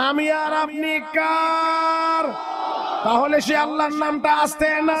 আমি আর আপনি কার? তাহলে সে আল্লাহর নামটা আস্তে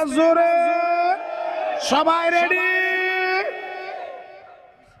না জোরে? সবাই রেডি?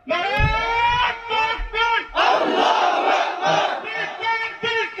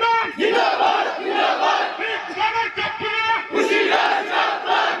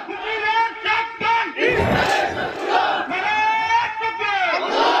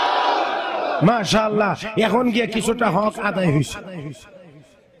 মাশাআল্লাহ, এখন গিয়ে কিছুটা হক আদায় হইছে।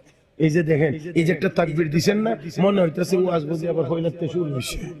 এই যে দেখেন, এই যে একটা তাকবীর দিবেন না, মনে হইতাছে ওয়াজ বুঝি আবার হইলাতে শুরু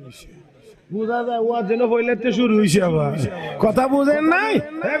হইছে। বুঝা যায় ওয়াজ যেন হইলাতে শুরু হইছে আবার। কথা বুঝেন নাই?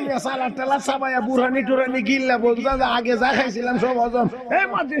 এই মেসালা টালা সাবায়া বুরহানি টুরানি গিল্লা বলতা যে আগে যা খাইছিলাম সব হজম। এই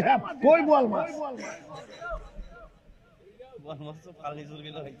মাঝি সাহেব কই বল মাছ? বল মাছ তো ফালি জুর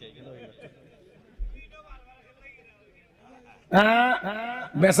গেল হইছে, গেল হইছে।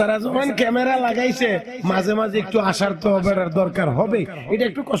 বেচারা যখন ক্যামেরা লাগাইছে, মাঝে মাঝে একটু আসার তো দরকার হবে। এটা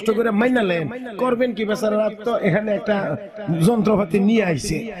একটু কষ্ট করে মাইনালেন, করবেন কি? বেচারা তো এখানে একটা যন্ত্রপাতি নিয়ে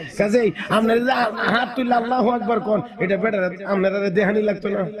আইছে, কাজেই আপনারা হাত তুলে আল্লাহু আকবার কোন, এটা বেটার আপনারা দেখানি লাগতো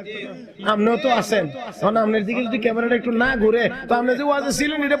না? আপনিও তো আছেন, কারণ আপনার দিকে যদি ক্যামেরাটা একটু না ঘুরে, তো আপনি যে ওয়াজে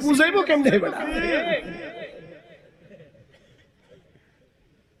ছিলেন এটা বুঝাইবো কেমনে?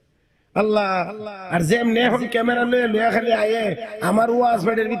 আল্লাহ। আর যেমনি এখন ক্যামেরা লয়ে খালি আয়ে আমার ওয়াজ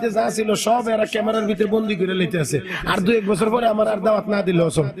বেডের ভিতরে যা ছিল সব এরা ক্যামেরার ভিতরে বন্দি করে লইতে আছে। আর 2-1 বছর পরে আমার আর দাওয়াত না দিল।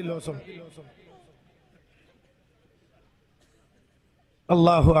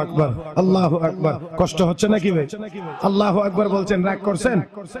 আল্লাহু আকবার, আল্লাহু আকবার। কষ্ট হচ্ছে নাকি ভাই? আল্লাহু আকবার বলছেন, রাগ করছেন?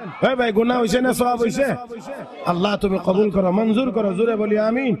 এই ভাই গুনাহ হইছে না সওয়াব হইছে? আল্লাহ তুমি কবুল করো, মঞ্জুর করো। জোরে বলি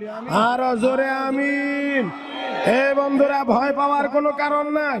আমিন, আর জোরে আমিন। এ বন্ধুরা, ভয় পাওয়ার কোনো কারণ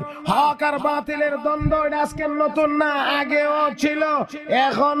নাই। হক আর বাতিলের দ্বন্দ্ব এটা আজকে নতুন না, আগেও ছিল,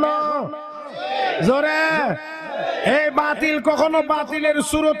 এখনো। জোরে। এই বাতিল কখনো বাতিলের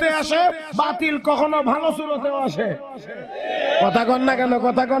সুরতে আসে, বাতিল কখনো ভালো সুরতেও আসে। কথা কন না কেন?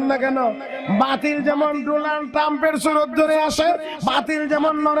 কথা কন না কেন? বাতিল যেমন ডোনাল্ড ট্রাম্পের সুরত ধরে আসে, বাতিল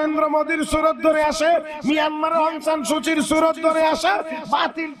যেমন নরেন্দ্র মোদীর সুরত ধরে আসে, মিয়ানমারের অং সান সু চির সুরত ধরে আসে,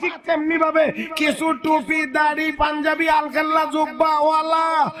 বাতিল ঠিক তেমনি ভাবে কিছু টুপি দাড়ি পাঞ্জাবি আলখাল্লা জুব্বা ওয়ালা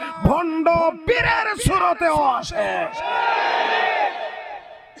ভণ্ড পীরের সুরতেও আসে।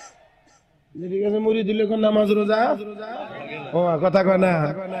 মুড়ি দিলে নামাজ রোজা কথা কয় না।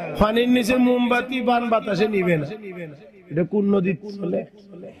 পানির নিচে মোমবাতি বান বাতাসে নিবে না। এটা কোন নদী চলে?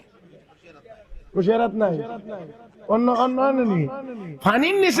 কুশিয়ারাত নাই, অন্য অন্য নেই।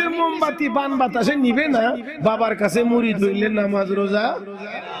 পানির নিচে মোমবাতি বান বাতাসে নিবে না। বাবার কাছে মুড়ি ধরলে নামাজ রোজা।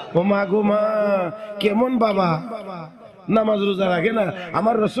 ও মা গো মা, কেমন বাবা! নামাজ রোজা রাখে না।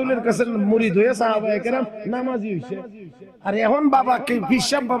 আমার রাসূলের কাছে মুরিদ হয়ে সাহাবায়ে কেরাম নামাজি হইছে। আর এখন বাবা কে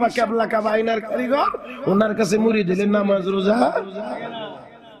বিশাব বাবা কেবলা কাবা আইনার কারিগর, ওনার কাছে মুরিদ হইলে নামাজ রোজা।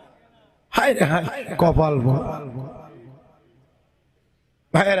 হায় রে হায়, কপাল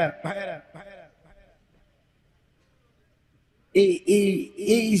ভাইরা।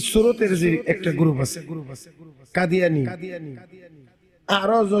 এই সুরতের যে একটা গ্রুপ আছে কাদিয়ানি,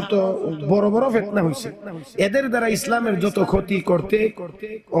 আরো যত বড় বড় ফিতনা হইছে, এদের দ্বারা ইসলামের যত ক্ষতি করতে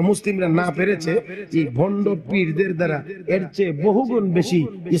অমুসলিমরা না পেরেছে, এই ভণ্ড পীরদের দ্বারা এর চেয়ে বহুগুণ বেশি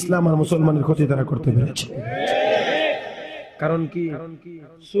ইসলাম আর মুসলমানের ক্ষতি তারা করতে পেরেছে। কারণ কি?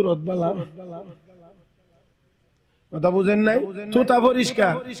 সুরত বালা কথা বুঝেন নাই? তোতা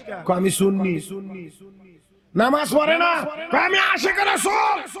পরিষ্কার, আমি সুন্নি, নামাজ পড়ে না, আমি আশিকের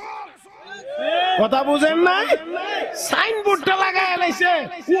রাসূল। কথা বুঝেন নাই? সাইনবোর্ডটা লাগায় লাইছে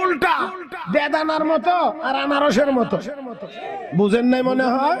উল্টা, বেদানার মতো আর আনারসের মতো। বুঝেন নাই মনে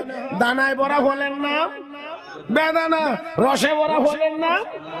হয়? দানায় ভরা ফলের নাম বেদানা, রসে ভরা ফলের নাম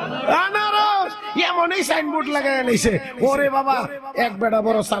আনারস। এমনই সাইনবোর্ড লাগায় লাইছে। ওরে বাবা, এক বেটা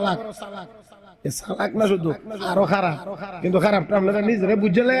বড় চালাক, চালাক না শুধু, আরো খারাপ। কিন্তু খারাপটা আপনারা নিজেরা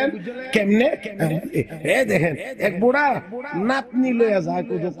বুঝলেন কেমনে? দেখেন, এক বুড়া নাতনি লইয়া যায়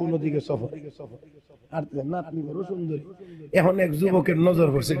কোন দিকে সফর, আর নাতনি বড় সুন্দরী। এখন এক যুবকের নজর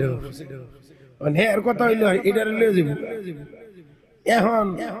পড়ছে এর কথা হইলো এটার লইয়া যাব। এখন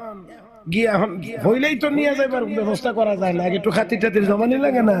গিয়ে এখন হইলেই তো নিয়ে যাইবার ব্যবস্থা করা যায় না, একটু খাতির টাতির জমানি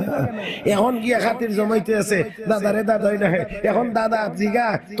লাগে না? এখন গিয়া খাতির জমাইতে আছে, দাদা রে দাদা। এখন দাদা জিগা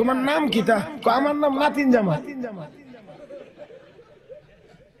তোমার নাম কি? তা আমার নাম নাতিন জামা।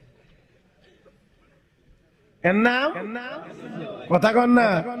 এর নাম কথা কন না,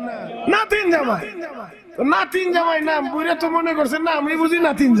 নাতিন জামাই। নাতিন জামাই নাম বুঝে তো মনে করছে না আমি বুঝি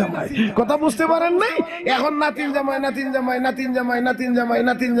নাতিন জামাই। কথা বুঝতে পারেন নাই? এখন নাতিন জামাই, নাতিন জামাই, নাতিন জামাই, নাতিন জামাই,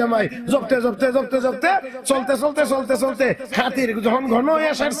 নাতিন জামাই, জপতে জপতে জপতে জপতে চলতে চলতে চলতে চলতে খাতির যখন ঘন হয়ে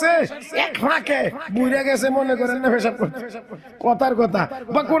আসছে, এক ফাঁকে বুঝে গেছে মনে করেন না পেশাব করতে। কথার কথা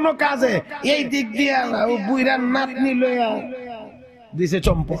বা কোনো কাজে এই দিক দিয়ে বুইরার নাতনি লইয়া দিছে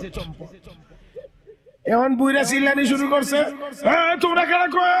চম্পক। এখন বুইরা চিল্লানি শুরু করছে, তোমরা কেন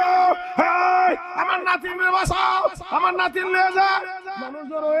আমার নাতিন রে বাঁচাও, আমার নাতিন লয়ে যা। মানুষ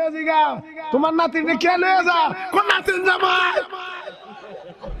জড়ো হয়ে জিগা তোমার নাতিন রে কে লয়ে যা? কোন নাতিন জামাই?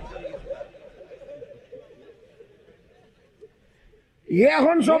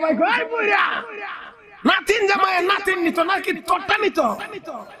 এখন সবাই কয় বুইরা নাতিন জামাই, নাতিন নিত নাকি তোরটা নিত?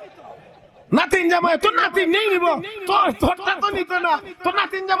 নাতিন জামাই তো নাতিন নেই নিব, তোরটা তো নিত না। তো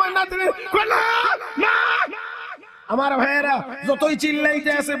নাতিন জামাই নাতিন না। আমার ভাইয়েরা যতই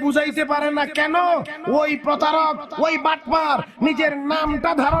চিল্লাইতে আছে বুঝাইতে পারে না কেন? ওই প্রতারক, ওই বাটপার নিজের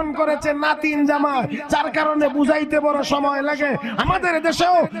নামটা ধারণ করেছে নাতিন জামাই, যার কারণে বুঝাইতে বড় সময় লাগে। আমাদের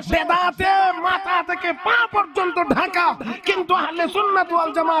দেশেও বেদাতে মাথা থেকে পা পর্যন্ত ঢাকা, কিন্তু আহলে সুন্নাত ওয়াল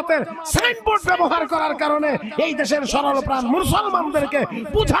জামাতের সাইনবোর্ড ব্যবহার করার কারণে এই দেশের সরল প্রাণ মুসলমানদেরকে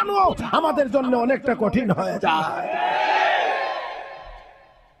বুঝানো আমাদের জন্য অনেকটা কঠিন হয়ে যায়।